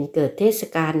มถึงเกิดเทศ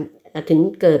กาลถึง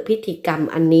เกิดพิธีกรรม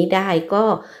อันนี้ได้ก็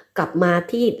กลับมา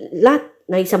ที่ลัด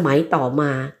ในสมัยต่อม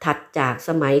าถัดจากส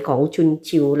มัยของชุน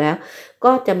ชิวแล้ว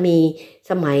ก็จะมี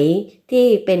สมัยที่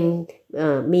เป็น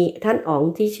มีท่านอ๋อง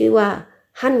ที่ชื่อว่า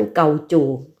ฮั่นเกาจู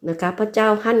นะคะพระเจ้า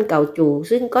ฮั่นเกาจู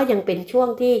ซึ่งก็ยังเป็นช่วง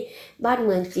ที่บ้านเ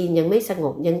มืองจีนยังไม่สง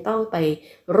บยังต้องไป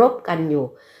รบกันอยู่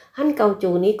ฮั่นเกา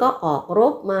จูนี้ก็ออกร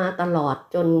บมาตลอด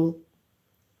จน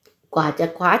กว่าจะ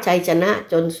คว้าชัยชนะ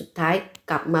จนสุดท้าย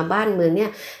กลับมาบ้านเมืองเนี่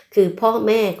ยคือพ่อแ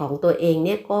ม่ของตัวเองเ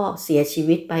นี่ยก็เสียชี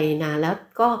วิตไปนานแล้ว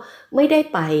ก็ไม่ได้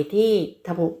ไปที่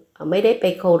ไม่ได้ไป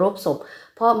เคารพศพ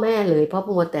พ่อแม่เลยเพราะ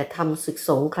มัวแต่ทำศึก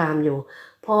สงครามอยู่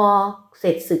พอเส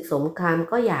ร็จศึกสงคราม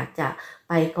ก็อยากจะ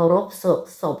ไปเคารพ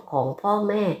ศพของพ่อ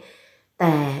แม่แ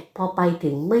ต่พอไป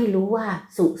ถึงไม่รู้ว่า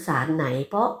สุสานไหน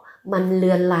เพราะมันเลื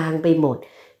อนลางไปหมด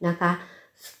นะคะ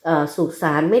สุส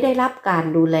านไม่ได้รับการ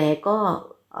ดูแลก็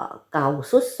เก่า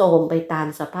ทรุดโทรมไปตาม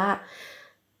สภาพ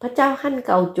พระเจ้าฮั่นเ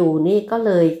กาจูนี่ก็เ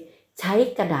ลยใช้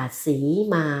กระดาษสี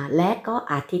มาและก็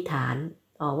อธิษฐาน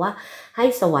ว่าให้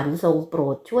สวรรค์ทรงโปร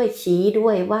ดช่วยชี้ด้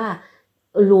วยว่า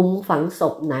หลุมฝังศ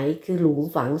พไหนคือหลุม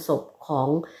ฝังศพของ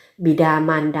บิดา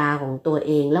มารดาของตัวเ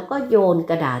องแล้วก็โยน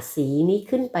กระดาษสีนี้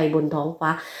ขึ้นไปบนท้องฟ้า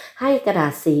ให้กระดา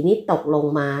ษสีนี้ตกลง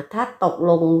มาถ้าตก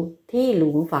ลงที่หลุ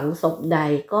มฝังศพใด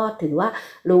ก็ถือว่า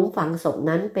หลุมฝังศพ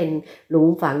นั้นเป็นหลุม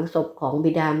ฝังศพของ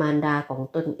บิดามารดาของ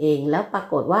ตนเองแล้วปรา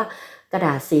กฏว่ากระด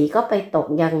าษสีก็ไปตก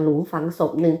ยังหลุมฝังศ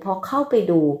พหนึ่งพอเข้าไป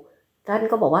ดูท่าน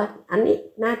ก็บอกว่าอันนี้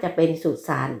น่าจะเป็นสุ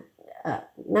สาน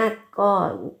น่าก็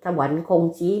สวรรค์คง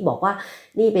ชี้บอกว่า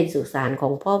นี่เป็นสุสานขอ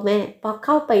งพ่อแม่พอเ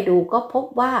ข้าไปดูก็พบ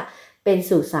ว่าเป็น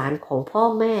สุสานของพ่อ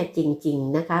แม่จริง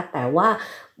ๆนะคะแต่ว่า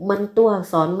มันตัวอัก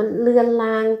ษรมันเลือนล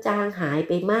างจางหายไ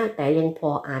ปมากแต่ยังพอ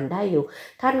อ่านได้อยู่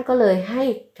ท่านก็เลยให้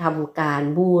ทำการ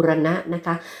บูรณะนะค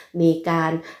ะมีกา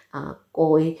รโก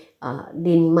ย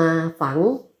ดินมาฝัง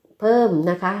เพิ่ม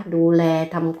นะคะดูแล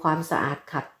ทำความสะอาด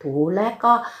ขัดถูและ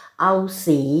ก็เอา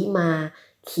สีมา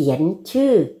เขียน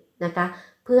ชื่อนะคะ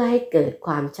เพื่อให้เกิดค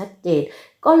วามชัดเจน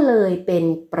ก็เลยเป็น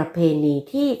ประเพณี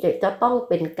ที่จะต้อง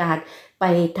เป็นการไป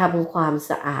ทำความ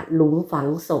สะอาดหลุมฝัง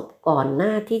ศพก่อนหน้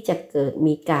าที่จะเกิด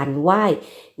มีการไหว้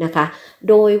นะคะ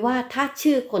โดยว่าถ้า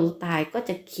ชื่อคนตายก็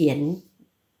จะเขียน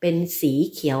เป็นสี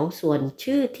เขียวส่วน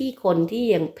ชื่อที่คนที่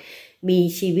ยังมี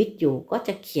ชีวิตอยู่ก็จ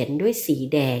ะเขียนด้วยสี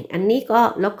แดงอันนี้ก็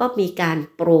แล้วก็มีการ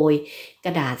โปรยก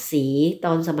ระดาษสีต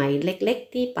อนสมัยเล็ก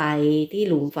ๆที่ไปที่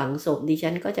หลุมฝังศพดิฉั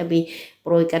นก็จะมีโป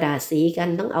รยกระดาษสีกัน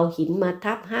ต้องเอาหินมา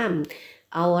ทับห้าม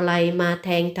เอาอะไรมาแท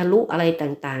งทะลุอะไร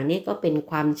ต่างๆนี่ก็เป็น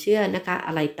ความเชื่อนะคะอ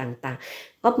ะไรต่าง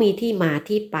ๆก็มีที่มา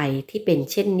ที่ไปที่เป็น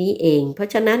เช่นนี้เองเพรา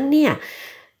ะฉะนั้นเนี่ย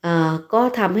ก็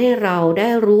ทำให้เราได้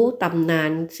รู้ตำนา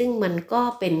นซึ่งมันก็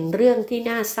เป็นเรื่องที่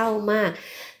น่าเศร้ามาก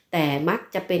แต่มัก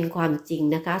จะเป็นความจริง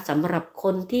นะคะสำหรับค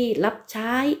นที่รับใ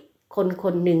ช้คนค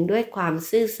นหนึ่งด้วยความ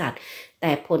ซื่อสัตย์แ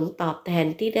ต่ผลตอบแทน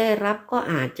ที่ได้รับก็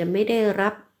อาจจะไม่ได้รั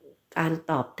บการ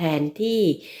ตอบแทนที่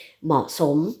เหมาะส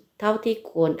มเท่าที่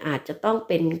ควรอาจจะต้อง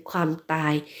เป็นความตา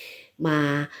ยมา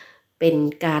เป็น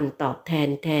การตอบแทน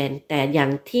แต่อย่า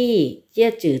งที่เจี้ย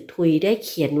จื่อทุยได้เ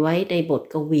ขียนไว้ในบท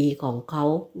กวีของเขา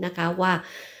นะคะว่า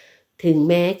ถึง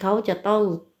แม้เขาจะต้อง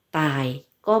ตาย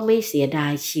ก็ไม่เสียดา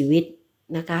ยชีวิต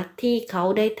นะคะที่เขา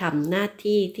ได้ทำหน้า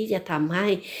ที่ที่จะทำให้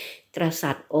ก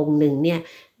ษัตริย์องค์หนึ่งเนี่ย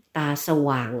ตาส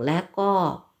ว่างและก็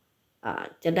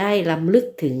จะได้รำลึก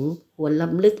ถึงหวนร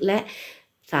ำลึกและ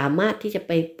สามารถที่จะไ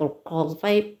ปปกครองไ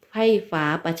พร่ฟ้า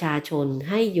ประชาชน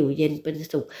ให้อยู่เย็นเป็น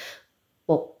สุข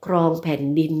ปกครองแผ่น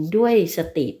ดินด้วยส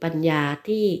ติปัญญา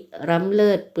ที่ล้ำเ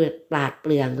ลิศปราดเป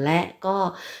รื่องและก็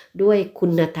ด้วยคุ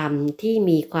ณธรรมที่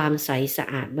มีความใสสะ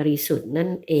อาดบริสุทธิ์นั่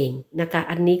นเองนะคะ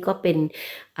อันนี้ก็เป็น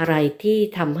อะไรที่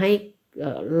ทำให้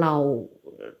เรา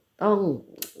ต้อง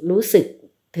รู้สึก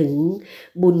ถึง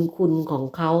บุญคุณของ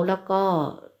เขาแล้วก็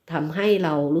ทำให้เร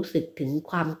ารู้สึกถึง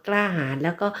ความกล้าหาญแ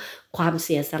ล้วก็ความเ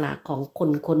สียสละของค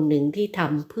นคนหนึ่งที่ท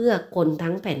ำเพื่อคน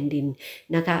ทั้งแผ่นดิน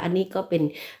นะคะอันนี้ก็เป็น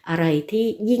อะไรที่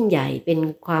ยิ่งใหญ่เป็น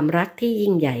ความรักที่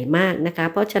ยิ่งใหญ่มากนะคะ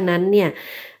เพราะฉะนั้นเนี่ย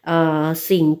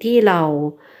สิ่งที่เรา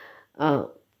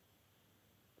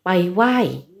ไปไหว้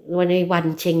ในวัน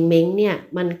เชงเม้งเนี่ย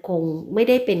มันคงไม่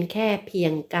ได้เป็นแค่เพีย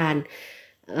งการ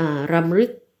รำลึ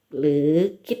กหรือ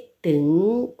คิดถึง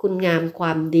คุณงามคว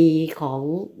ามดีของ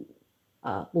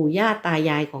ปู่ย่าตา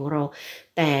ยายของเรา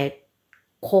แต่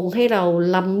คงให้เรา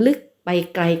ล้ำลึกไป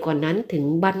ไกลกว่านั้นถึง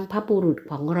บรรพบุรุษ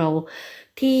ของเรา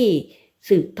ที่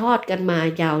สืบทอดกันมา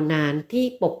ยาวนานที่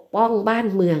ปกป้องบ้าน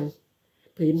เมือง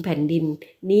ผืนแผ่นดิน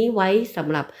นี้ไว้สำ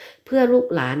หรับเพื่อลูก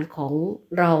หลานของ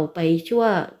เราไปชั่ว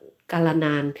กาลน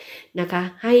านนะคะ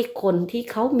ให้คนที่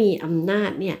เขามีอำนา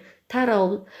จเนี่ยถ้าเรา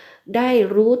ได้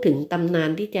รู้ถึงตำนาน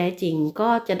ที่แท้จริงก็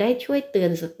จะได้ช่วยเตือ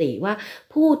นสติว่า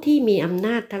ผู้ที่มีอำน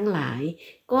าจทั้งหลาย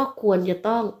ก็ควรจะ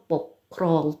ต้องปกคร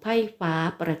องไพร่ฟ้า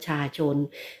ประชาชน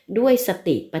ด้วยส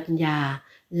ติปัญญา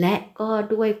และก็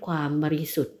ด้วยความบริ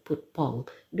สุทธิ์ผุดผ่อง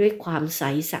ด้วยความใส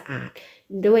สะอาด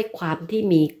ด้วยความที่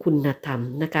มีคุณธรรม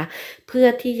นะคะเพื่อ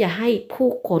ที่จะให้ผู้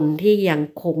คนที่ยัง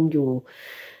คงอยู่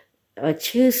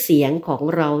ชื่อเสียงของ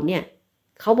เราเนี่ย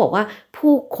เขาบอกว่า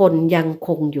ผู้คนยังค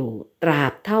งอยู่ตรา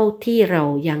บเท่าที่เรา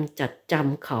ยังจดจ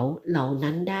ำเขาเหล่า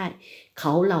นั้นได้เข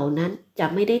าเหล่านั้นจะ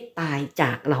ไม่ได้ตายจ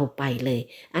ากเราไปเลย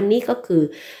อันนี้ก็คือ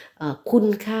คุณ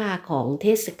ค่าของเท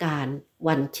ศกาล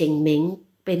วันเชงเม้ง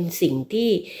เป็นสิ่งที่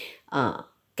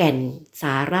แก่นส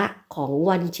าระของ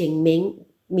วันเชงเม้ง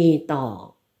มีต่อ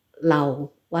เรา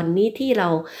วันนี้ที่เรา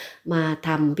มาท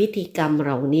ำพิธีกรรมเห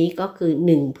ล่านี้ก็คือห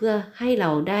นึ่งเพื่อให้เร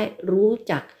าได้รู้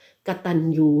จักกตัญ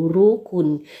ญูรู้คุณ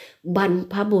บรร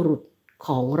พบุรุษข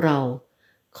องเรา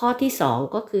ข้อที่สอง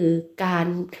ก็คือการ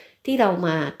ที่เราม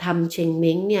าทำเชงเ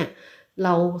ม้งเนี่ยเร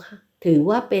าถือ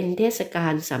ว่าเป็นเทศกา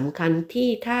ลสำคัญที่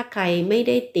ถ้าใครไม่ไ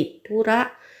ด้ติดธุระ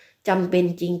จำเป็น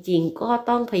จริงๆก็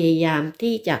ต้องพยายาม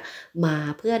ที่จะมา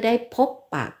เพื่อได้พบ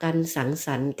ปะกันสังส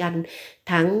รรค์กัน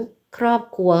ทั้งครอบ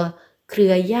ครัวเครื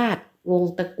อญาติวง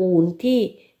ตระกูลที่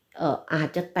อาจ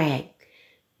จะแตก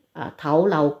เถา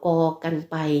เหล่ากอกัน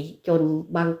ไปจน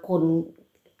บางคน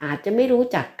อาจจะไม่รู้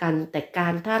จักกันแต่กา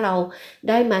รถ้าเรา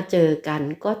ได้มาเจอกัน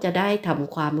ก็จะได้ท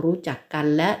ำความรู้จักกัน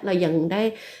และเรายังได้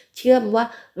เชื่อมว่า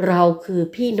เราคือ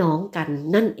พี่น้องกัน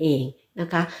นั่นเองนะ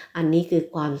คะอันนี้คือ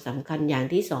ความสำคัญอย่าง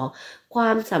ที่สองคว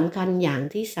ามสำคัญอย่าง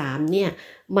ที่สามเนี่ย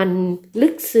มันลึ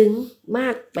กซึ้งมา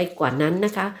กไปกว่านั้นน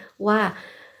ะคะว่า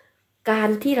การ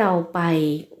ที่เราไป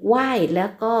ไหว้แล้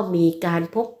วก็มีการ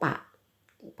พ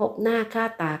บหน้าค่า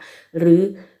ตาหรือ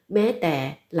แม้แต่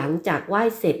หลังจากไหว้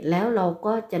เสร็จแล้วเรา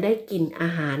ก็จะได้กินอา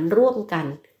หารร่วมกัน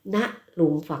ณหลุ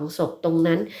มฝังศพตรง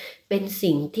นั้นเป็น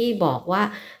สิ่งที่บอกว่า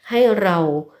ให้เรา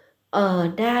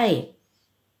ได้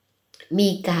มี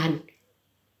การ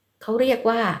เขาเรียก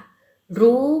ว่า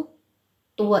รู้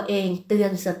ตัวเองเตือ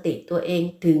นสติตัวเอง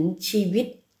ถึงชีวิต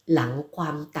หลังควา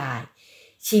มตาย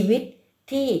ชีวิต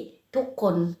ที่ทุกค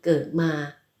นเกิดมา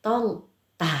ต้อง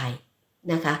ตาย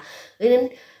นะคะเพราะฉะนั้น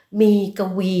มีก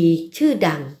วีชื่อ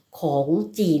ดังของ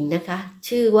จีนนะคะ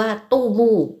ชื่อว่าตู้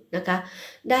มู่นะคะ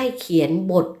ได้เขียน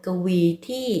บทกวี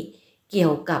ที่เกี่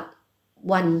ยวกับ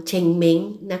วันเชงเม้ง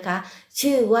นะคะ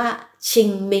ชื่อว่าชิง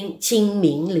ห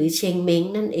มิงหรือเชงเม้ง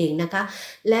นั่นเองนะคะ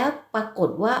แล้วปรากฏ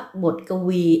ว่าบทก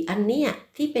วีอันเนี้ย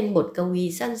ที่เป็นบทกวี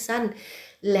สั้น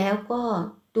ๆแล้วก็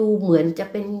ดูเหมือนจะ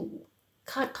เป็น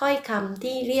ถ้อยคำ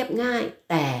ที่เรียบง่าย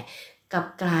แต่กลับ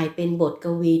กลายเป็นบทก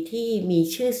วีที่มี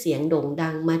ชื่อเสียงโด่งดั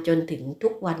งมาจนถึงทุ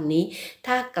กวันนี้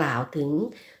ถ้ากล่าวถึง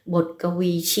บทก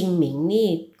วีชิงหมิงนี่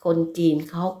คนจีน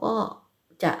เขาก็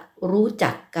จะรู้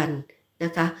จักกันน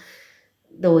ะคะ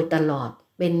โดยตลอด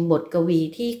เป็นบทกวี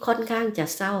ที่ค่อนข้างจะ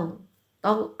เศร้า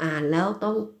ต้องอ่านแล้วต้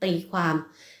องตีความ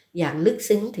อย่างลึก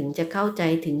ซึ้งถึงจะเข้าใจ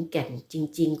ถึงแก่นจ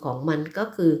ริงๆของมันก็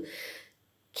คือ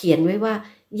เขียนไว้ว่า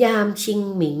ยามชิง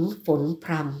หมิงฝนพ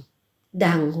รำ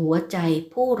ดั่งหัวใจ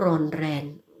ผู้รอนแรง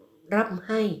ร่ำใ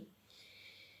ห้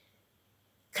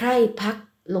ใคร่พัก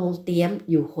ลงเตี้ยม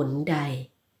อยู่หนใด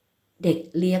เด็ก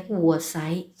เลี้ยงวัวไซ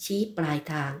ชี้ปลาย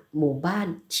ทางหมู่บ้าน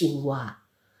ชิงวา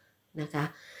นะคะ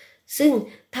ซึ่ง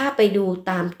ถ้าไปดู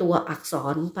ตามตัวอักษ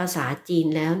รภาษาจีน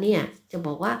แล้วเนี่ยจะบ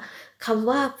อกว่าคำ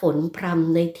ว่าฝนพร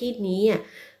ำในที่นี้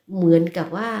เหมือนกับ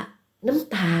ว่าน้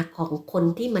ำตาของคน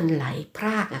ที่มันไหลพร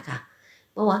ากอะค่ะ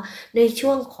เพราะว่าในช่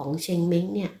วงของเชงเม้ง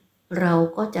เนี่ยเรา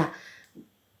ก็จะ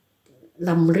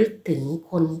รำลึกถึง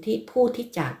คนที่ผู้ที่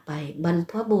จากไปบรร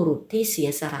พบุรุษที่เสีย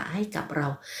สละให้กับเรา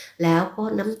แล้วก็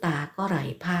น้ำตาก็ไหล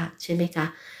พรากใช่ไหมคะ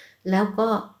แล้วก็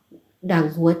ดั่ง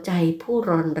หัวใจผู้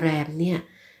รอนแรมเนี่ย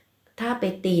ถ้าไป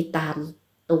ตีตาม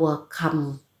ตัวค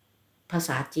ำภาษ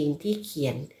าจีนที่เขี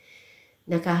ยน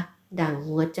นะคะดั่ง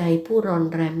หัวใจผู้รอน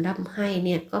แรมร่ำให้เ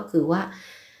นี่ยก็คือว่า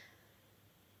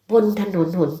บนถนน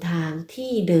หนทาง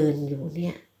ที่เดินอยู่เนี่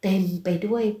ยเต็มไป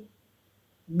ด้วย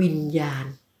วิญญาณ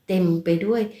เต็มไป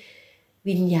ด้วย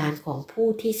วิญญาณของผู้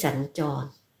ที่สัญจร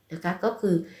นะคะก็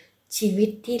คือชีวิต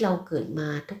ที่เราเกิดมา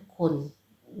ทุกคน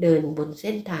เดินบนเ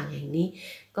ส้นทางแห่งนี้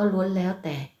ก็ล้วนแล้วแ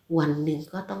ต่วันหนึ่ง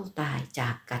ก็ต้องตายจ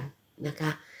ากกันนะค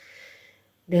ะ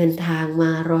เดินทางม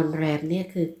ารอนแรมเนี่ย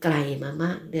คือไกลมาม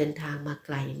ากเดินทางมาไก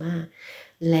ลมาก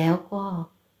แล้วก็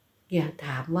อยากถ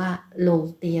ามว่าลง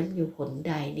เตี้ยมอยู่หนใ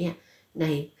ดเนี่ย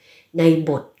ใน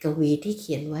บทกวีที่เ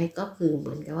ขียนไว้ก็คือเห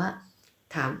มือนกับว่า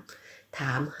ถ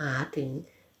ามหาถึง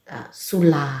สุ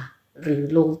ราหรือ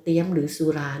ลงเตี้ยมหรือสุ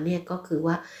ราเนี่ยก็คือ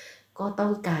ว่าก็ต้อ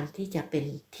งการที่จะเป็น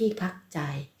ที่พักใจ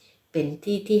เป็น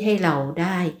ที่ที่ให้เราไ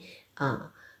ด้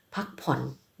พักผ่อน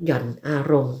หย่อนอา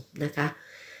รมณ์นะคะ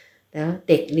แล้ว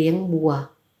เด็กเลี้ยงวัว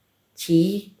ชี้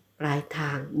ปลายท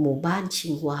างหมู่บ้านชิ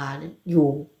งวานั้นอยู่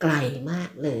ไกลมา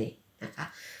กเลยนะคะ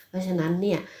เพราะฉะนั้นเ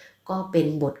นี่ยก็เป็น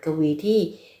บทกวีที่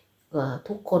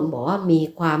ทุกคนบอกว่ามี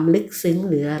ความลึกซึ้ง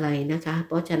หรืออะไรนะคะเ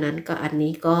พราะฉะนั้นก็อัน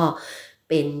นี้ก็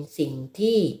เป็นสิ่ง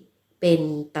ที่เป็น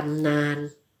ตำนาน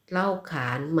เล่าขา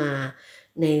นมา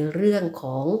ในเรื่องข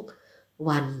อง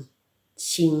วัน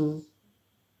ชิง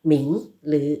หมิง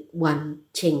หรือวัน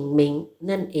เชงเม้ง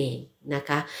นั่นเองนะค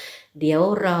ะเดี๋ยว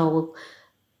เรา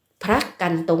พักกั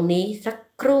นตรงนี้สัก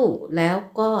ครู่แล้ว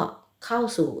ก็เข้า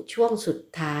สู่ช่วงสุด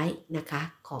ท้ายนะคะ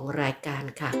ของรายการ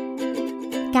ค่ะ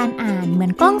การอ่านเหมือ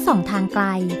นกล้องส่องทางไกล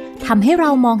ทำให้เรา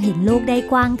มองเห็นโลกได้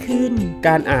กว้างขึ้นก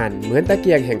ารอ่านเหมือนตะเ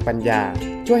กียงแห่งปัญญา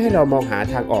ช่วยให้เรามองหา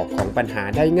ทางออกของปัญหา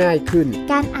ได้ง่ายขึ้น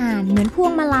การอ่านเหมือนพว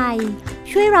งมาลัย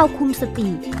ช่วยเราคุมสติ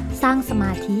สร้างสม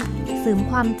าธิเสริม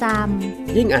ความจ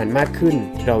ำยิ่งอ่านมากขึ้น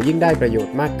เรายิ่งได้ประโยช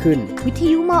น์มากขึ้นวิท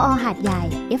ยุมอ.หาดใหญ่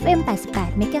FM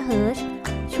 88 เมกะเฮิรตซ์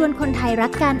ชวนคนไทยรั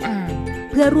กการอ่าน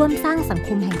เพื่อร่วมสร้างสังค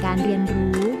มแห่งการเรียน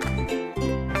รู้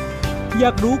อย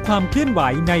ากรู้ความเคลื่อนไหว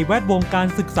ในแวดวงการ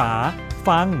ศึกษา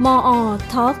ฟังมอ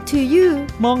Talk to you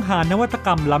มองหานวัตกร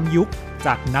รมล้ำยุคจ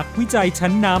ากนักวิจัยชั้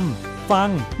นนำฟัง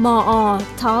มอ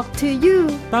Talk to you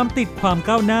ตามติดความ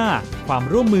ก้าวหน้าความ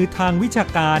ร่วมมือทางวิชา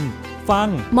การฟัง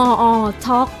มอ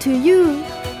Talk to you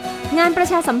งานประ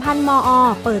ชาสัมพันธ์มอ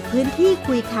เปิดพื้นที่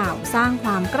คุยข่าวสร้างคว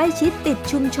ามใกล้ชิดติด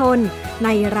ชุมชนใน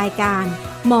รายการ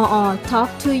มอ Talk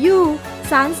to you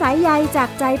สารสายใยจาก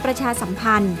ใจประชาสัม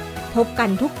พันธ์พบกัน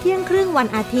ทุกเที่ยงครึ่งวัน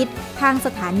อาทิตย์ทางส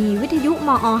ถานีวิทยุม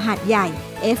อ หาดใหญ่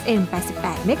FM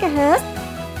 88 เมกะเฮิรตซ์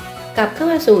กลับเข้า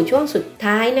มาสู่ช่วงสุด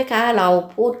ท้ายนะคะเรา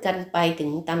พูดกันไปถึ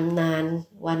งตำนาน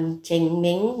วันเชงเ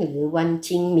ม้งหรือวัน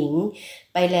ชิงหมิง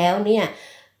ไปแล้วเนี่ย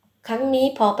ครั้งนี้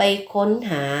พอไปค้น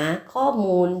หาข้อ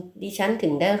มูลดิฉันถึ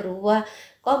งได้รู้ว่า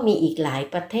ก็มีอีกหลาย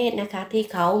ประเทศนะคะที่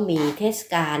เขามีเทศ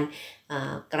กาล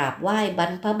กราบไหว้บร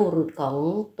รพบุรุษของ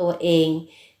ตัวเอง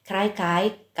คล้าย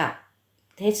ๆกับ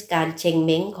เทศกาลเชงเ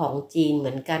ม้งของจีนเห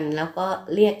มือนกันแล้วก็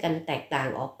เรียกกันแตกต่าง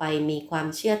ออกไปมีความ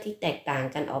เชื่อที่แตกต่าง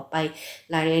กันออกไป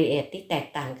รายละเอียดที่แตก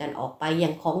ต่างกันออกไปอย่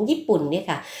างของญี่ปุ่นเนี่ย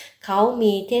ค่ะเขา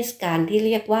มีเทศกาลที่เ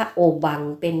รียกว่าโอบัง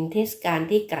เป็นเทศกาล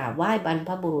ที่กราบไหว้บรรพ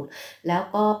บุรุษแล้ว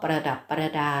ก็ประดับประ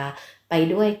ดาไป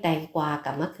ด้วยแตงกวา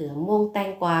กับมะเขือม่วงแตง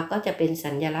กวาก็จะเป็น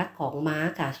สัญลักษณ์ของม้า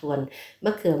ค่ะส่วนม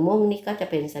ะเขือม่วงนี่ก็จะ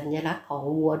เป็นสัญลักษณ์ของ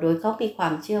วัวโดยเขามีควา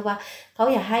มเชื่อว่าเขา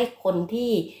อยากให้คน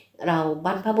ที่เราบ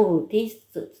รรพบุรุษที่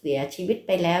เสียชีวิตไ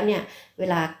ปแล้วเนี่ยเว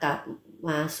ลากลับ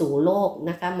มาสู่โลก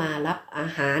นะคะมารับอา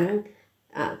หาร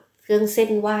เครื่องเส้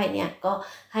นไหว้เนี่ยก็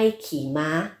ให้ขี่ม้า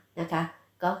นะคะ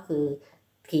ก็คือ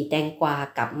ขี่แตงกวา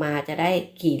กลับมาจะได้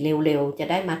ขี่เร็วๆจะ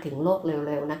ได้มาถึงโลก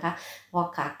เร็วๆนะคะพอ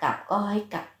ขากลับก็ใ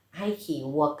ห้ขี่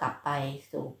วัวกลับไป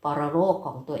สู่ปรโลกข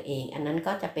องตัวเองอันนั้น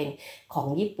ก็จะเป็นของ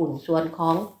ญี่ปุ่นส่วนขอ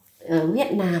งเวีย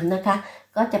ดนามนะคะ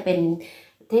ก็จะเป็น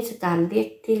เทศกาล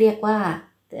ที่เรียกว่า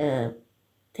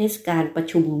เทศกาลประ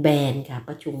ชุมแบนค่ะ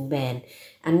ประชุมแบน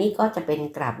อันนี้ก็จะเป็น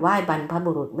กราบไหว้บรรพ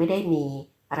บุรุษไม่ได้มี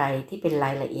อะไรที่เป็นรา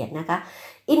ยละเอียดนะคะ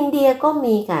อินเดียก็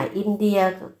มีค่ะอินเดีย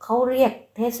เขาเรียก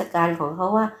เทศกาลของเขา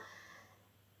ว่า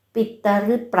ปิต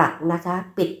รึปักนะคะ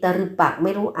ปิตรึปักไ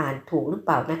ม่รู้อ่านถูกหรือเป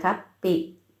ล่านะคะปิ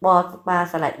ปอปลา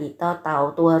สระอีต่อเต่า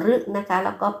ตัวรึนะคะแ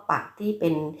ล้วก็ปักที่เป็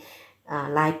น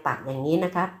ลายปักอย่างนี้น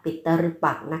ะคะปิตรึ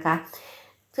ปักนะคะ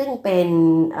ซึ่งเป็น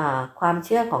ความเ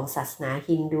ชื่อของศาสนา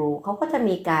ฮินดูเขาก็จะ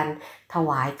มีการถว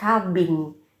ายข้าวบิณ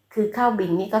คือข้าวบิ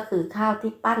ณนี่ก็คือข้าว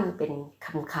ที่ปั้นเป็น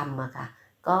คำๆอะค่ะ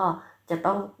ก็จะ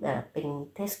ต้องเป็น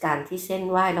เทศกาลที่เส้น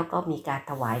ไหว้แล้วก็มีการ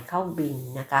ถวายข้าวบิณ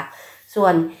นะคะส่ว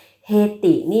นเฮ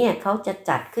ติเนี่ยเขาจะ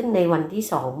จัดขึ้นในวันที่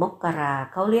2 มกรา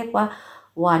เขาเรียกว่า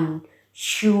วัน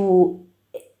ชู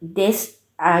เดส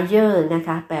อาเยอร์นะค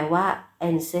ะแปลว่า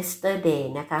Ancestor Day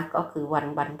นะคะก็คือวัน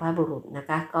บรรพบุรุษนะ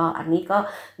คะก็อันนี้ก็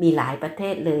มีหลายประเท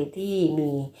ศเลยที่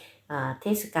มีเท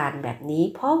ศกาลแบบนี้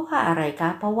เพราะว่าอะไรคะ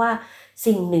เพราะว่า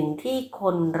สิ่งหนึ่งที่ค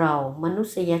นเรามนุ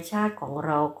ษยชาติของเ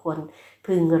ราควร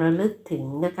พึงระลึกถึง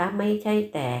นะคะไม่ใช่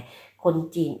แต่คน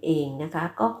จีนเองนะคะ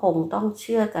ก็คงต้องเ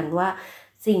ชื่อกันว่า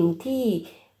สิ่งที่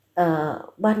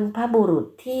บรรพบุรุษ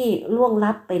ที่ล่วง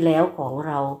ลับไปแล้วของเ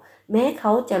ราแม้เข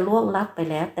าจะล่วงลับไป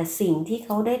แล้วแต่สิ่งที่เข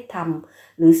าได้ท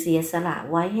ำหรือเสียสละ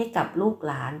ไว้ให้กับลูก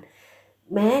หลาน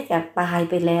แม้จะตาย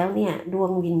ไปแล้วเนี่ยดว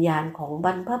งวิญญาณของบ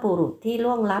รรพบุรุษที่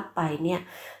ล่วงลับไปเนี่ย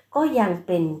ก็ยังเ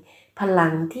ป็นพลั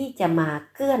งที่จะมา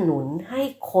เกื้อหนุนให้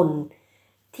คน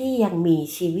ที่ยังมี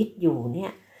ชีวิตอยู่เนี่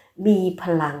ยมีพ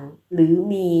ลังหรือ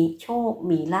มีโชค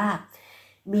มีลาภ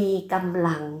มีกำ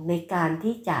ลังในการ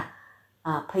ที่จะ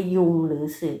พยุงหรือ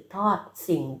สืบทอด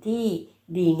สิ่งที่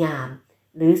ดีงาม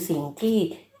หรือสิ่งที่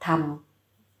ท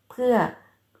ำเพื่อ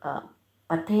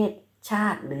ประเทศชา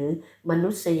ติหรือมนุ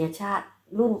ษยชาติ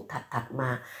รุ่นถัดมา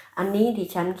อันนี้ดิ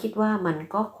ฉันคิดว่ามัน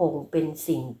ก็คงเป็น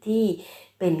สิ่งที่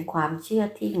เป็นความเชื่อ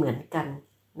ที่เหมือนกัน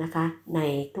นะคะใน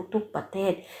ทุกๆประเท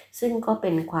ศซึ่งก็เ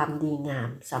ป็นความดีงาม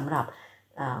สำหรับ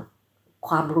ค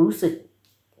วามรู้สึก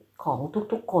ของ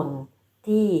ทุกๆคน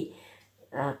ที่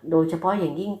โดยเฉพาะอย่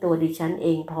างยิ่งตัวดิฉันเอ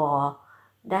งพอ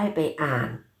ได้ไปอ่าน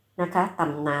นะคะต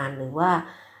ำนานหรือว่า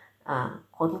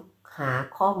ค้นหา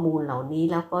ข้อมูลเหล่านี้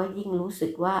แล้วก็ยิ่งรู้สึ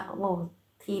กว่า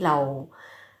ที่เรา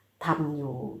ทำอ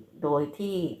ยู่โดย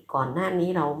ที่ก่อนหน้านี้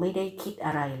เราไม่ได้คิดอ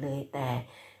ะไรเลยแต่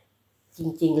จ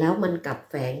ริงๆแล้วมันกลับ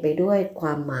แฝงไปด้วยคว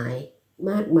ามหมาย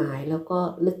มากมายแล้วก็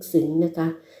ลึกซึ้งนะคะ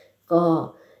ก็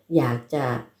อยากจะ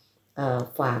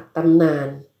ฝากตำนาน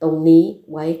ตรงนี้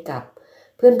ไว้กับ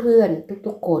เพื่อนๆ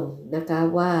ทุกๆคนนะคะ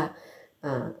ว่า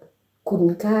คุณ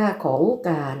ค่าของ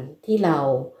การที่เรา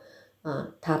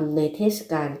ทำในเทศ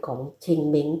กาลของเชง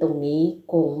เม้งตรงนี้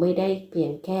คงไม่ได้เพีย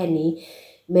งแค่นี้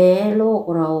แม้โลก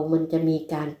เรามันจะมี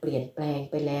การเปลี่ยนแปลง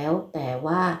ไปแล้วแต่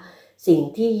ว่าสิ่ง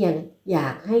ที่ยังอยา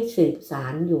กให้สืบสา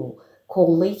นอยู่คง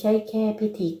ไม่ใช่แค่พิ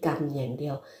ธีกรรมอย่างเดี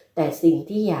ยวแต่สิ่ง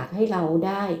ที่อยากให้เราไ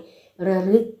ด้ระ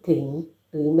ลึกถึง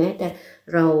หรือแม้แต่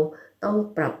เราต้อง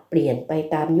ปรับเปลี่ยนไป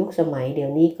ตามยุคสมัยเดี๋ย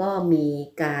วนี้ก็มี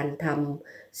การท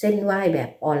ำเส้นไหว้แบบ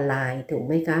ออนไลน์ถูกไ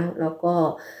หมคะแล้วก็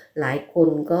หลายคน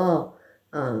ก็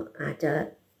อาจจะ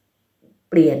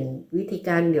เปลี่ยนวิธีก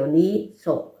ารเดี๋ยวนี้ศ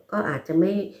พก็อาจจะไ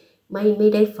ม่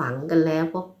ได้ฝังกันแล้ว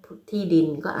เพราะที่ดิน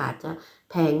ก็อาจจะ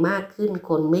แพงมากขึ้น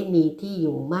คนไม่มีที่อ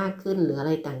ยู่มากขึ้นหรืออะไ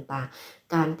รต่าง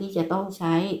ๆการที่จะต้องใ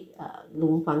ช้หลุ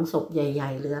มฝังศพใหญ่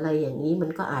ๆหรืออะไรอย่างนี้มั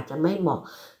นก็อาจจะไม่เหมาะ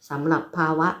สำหรับภา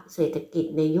วะเศรษฐกิจ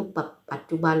ในยุคปัจ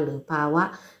จุบันหรือภาวะ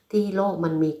ที่โลกมั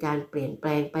นมีการเปลี่ยนแปล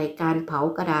งไปการเผา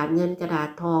กระดาษเงินกระดาษ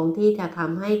ทองที่จะท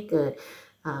ำให้เกิด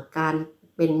การ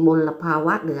เป็นมลภาว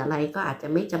ะหรืออะไรก็อาจจะ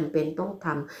ไม่จำเป็นต้องท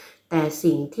ำแต่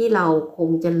สิ่งที่เราคง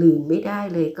จะลืมไม่ได้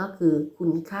เลยก็คือคุ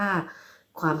ณค่า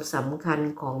ความสำคัญ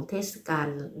ของเทศกาล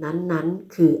นั้น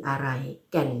ๆคืออะไร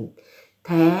แก่นแ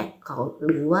ท้ของห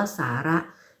รือว่าสาระ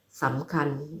สำคัญ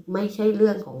ไม่ใช่เ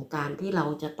รื่องของการที่เรา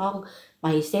จะต้องไป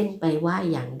เส้นไปไหว้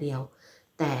อย่างเดียว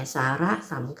แต่สาระ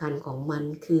สำคัญของมัน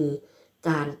คือ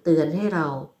การเตือนให้เรา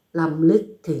รำลึก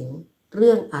ถึงเ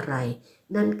รื่องอะไร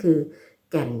นั่นคือ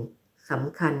แก่นส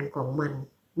ำคัญของมัน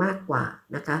มากกว่า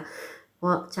นะคะเพร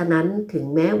าะฉะนั้นถึง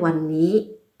แม้วันนี้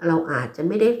เราอาจจะไ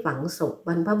ม่ได้ฝังศพบ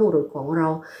รรพบุรุษของเรา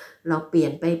เปลี่ย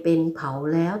นไปเป็นเผา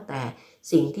แล้วแต่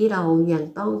สิ่งที่เรายัง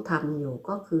ต้องทำอยู่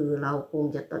ก็คือเราคง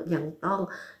จะยังต้อง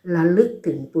ระลึก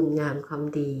ถึงบุญงามความ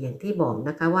ดีอย่างที่บอกน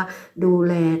ะคะว่าดู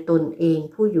แลตนเอง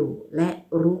ผู้อยู่และ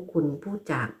รู้คุณผู้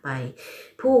จากไป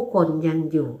ผู้คนยัง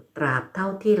อยู่ตราบเท่า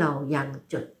ที่เรายัง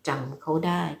จดจำเขาไ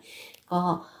ด้ก็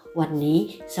วันนี้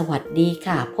สวัสดี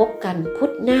ค่ะพบกันพุ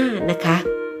ธหน้านะคะ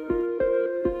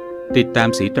ติดตาม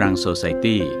สีตรังโซไซ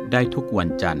ตี้ได้ทุกวัน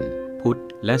จันทร์พุธ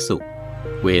และศุกร์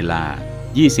เวลา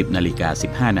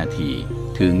 20:15 น.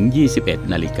ถึง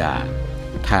 21:00 น.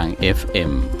ทาง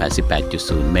FM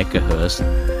 88.0 MHz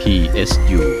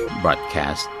PSU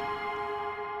Broadcast